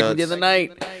went to Dykeman the nuts. other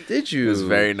night. Did you? It was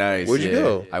very nice. Where'd you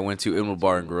go? I went to Inwood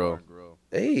Bar and Grill.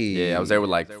 Hey. Yeah, I was there with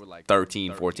like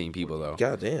 13, 14 people though.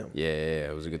 Goddamn. Yeah,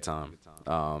 it was a good time.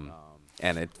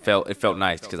 And it felt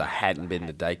nice because I hadn't been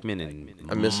to Dykeman in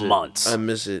months. I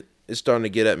miss it. It's starting to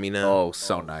get at me now. Oh,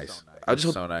 so nice. I just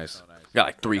hope- so nice. Got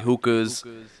like 3 hookahs.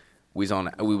 We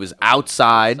was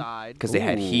outside because they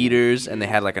had heaters and they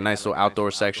had like a nice little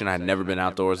outdoor section. I had never been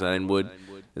outdoors at Inwood.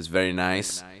 It was very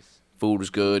nice. Food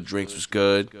was good, drinks was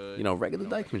good. You know, regular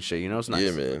Dykeman shit. You know, it's nice.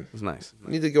 Yeah, man. It's nice.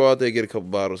 Need to go out there, get a couple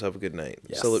bottles, have a good night.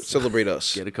 Yes. Celebrate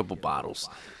us. Get a couple bottles.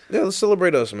 Yeah, let's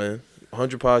celebrate us, man.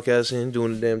 100 podcasts in,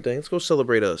 doing the damn thing. Let's go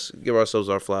celebrate us. Give ourselves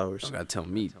our flowers. You gotta tell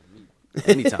me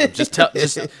anytime. Just tell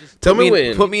Tell me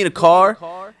when. Put me in a car,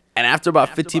 and after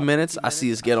about 15 minutes, I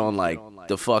see us get on like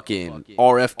the fucking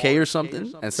RFK or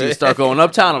something, and see us start going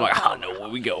uptown. I'm like, I know where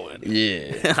we going.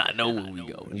 Yeah. I know where we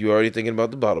going. You already thinking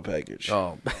about the bottle package.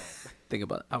 Oh, think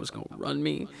about it. I was gonna run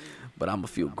me, but I'm gonna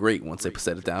feel great once they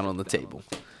set it down on the table.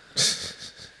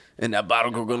 And that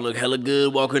bottle girl gonna look hella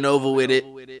good walking over with it.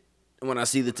 When I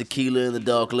see the tequila and the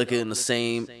dark liquor in the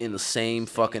same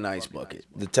fucking ice bucket.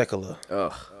 The tequila.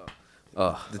 Ugh.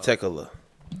 The tequila.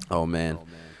 Oh man.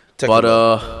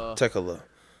 Tequila. But Tequila.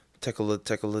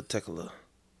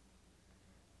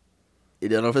 you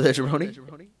done over there,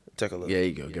 Jabroni? Tequila. Yeah,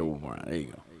 you go. Get one more out. There you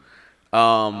go.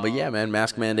 But yeah, man,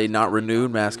 mask mandate not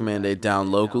renewed. Mask mandate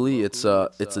down locally. It's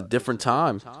a different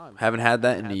time. Haven't had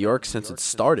that in New York since it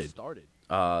started.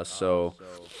 So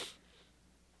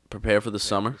prepare for the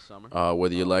summer.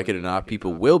 Whether you like it or not,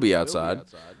 people will be outside.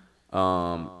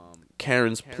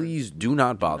 Karens, please do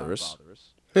not bother us.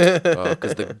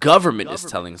 Because the government is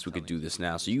telling us we could do this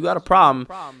now. So you got a problem,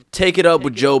 take it up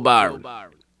with Joe Byron.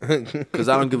 Because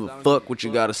I don't give a fuck what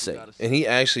you got to say. And he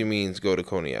actually means go to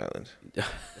Coney Island.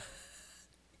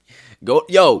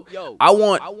 I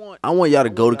want y'all to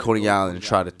go to Coney Island and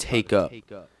try to take up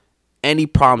any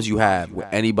problems you have with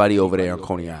anybody over there on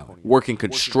Coney Island. Working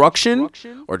construction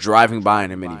or driving by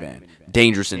in a minivan.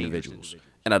 Dangerous individuals.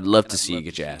 And I'd love to see you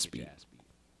get your ass beat.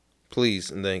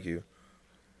 Please and thank you.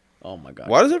 Oh my God.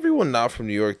 Why does everyone not from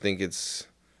New York think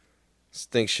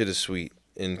shit is sweet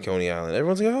in Coney Island?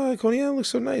 Everyone's like, oh, Coney Island looks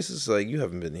so nice. It's like, you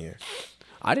haven't been here.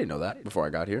 I didn't know that before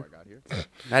I got here. I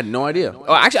had no idea.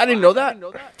 Oh, actually, I didn't know that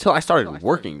until I started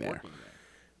working there.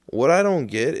 What I don't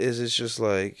get is it's just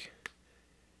like,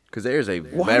 because there's a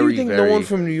why do you think no one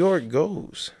from New York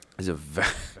goes?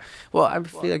 Well, I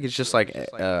feel like it's just like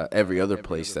every other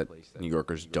place that New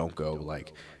Yorkers don't go.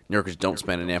 Like, New Yorkers don't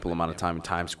spend an ample amount of time in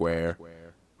Times Square.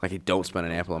 Like, they don't spend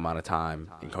an ample amount of time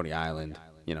in Coney Island.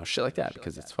 You know, shit like that,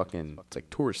 because it's like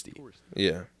touristy.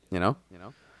 Yeah. You know?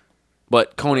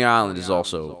 But Coney Island is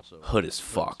also hood as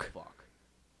fuck.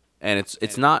 And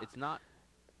it's not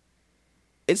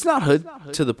hood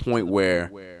to the point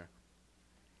where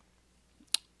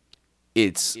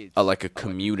it's like a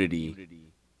community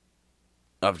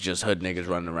of just hood niggas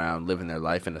running around living their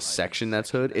life in a section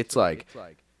that's hood. It's like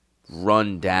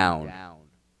run down.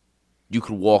 You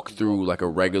could walk through like a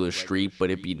regular street, but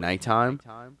it be nighttime,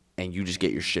 and you just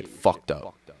get your shit fucked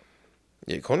up.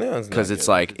 Yeah, Coney Island's because it's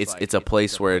like it's a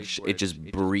place where it just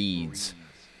breeds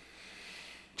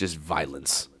just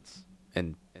violence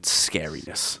and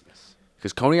scariness.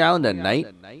 Because Coney Island at night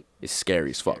is scary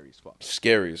as fuck.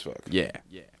 Scary as fuck. Yeah.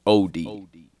 OD.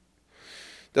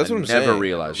 That's what I'm saying. Never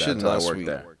realized that until I worked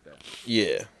there.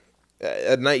 Yeah.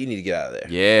 At night, you need to get out of there.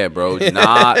 Yeah, bro.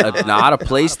 Not a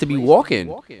place to be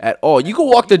walking at all. You can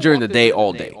walk there during the day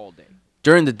all day.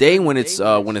 During the day when it's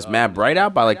mad bright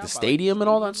out by like the stadium and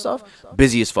all that stuff,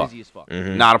 busy as fuck.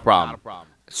 Mm-hmm. Not a problem.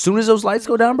 As soon as those lights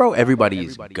go down, bro, everybody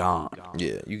is gone.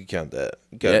 Yeah, you can count that.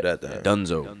 You got that down.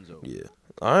 Dunzo. Yeah.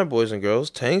 All right, boys and girls.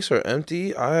 Tanks are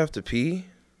empty. I have to pee.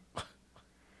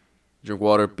 Drink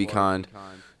water. Be kind.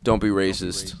 Don't be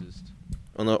racist.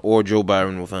 Or Joe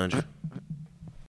Byron will find you.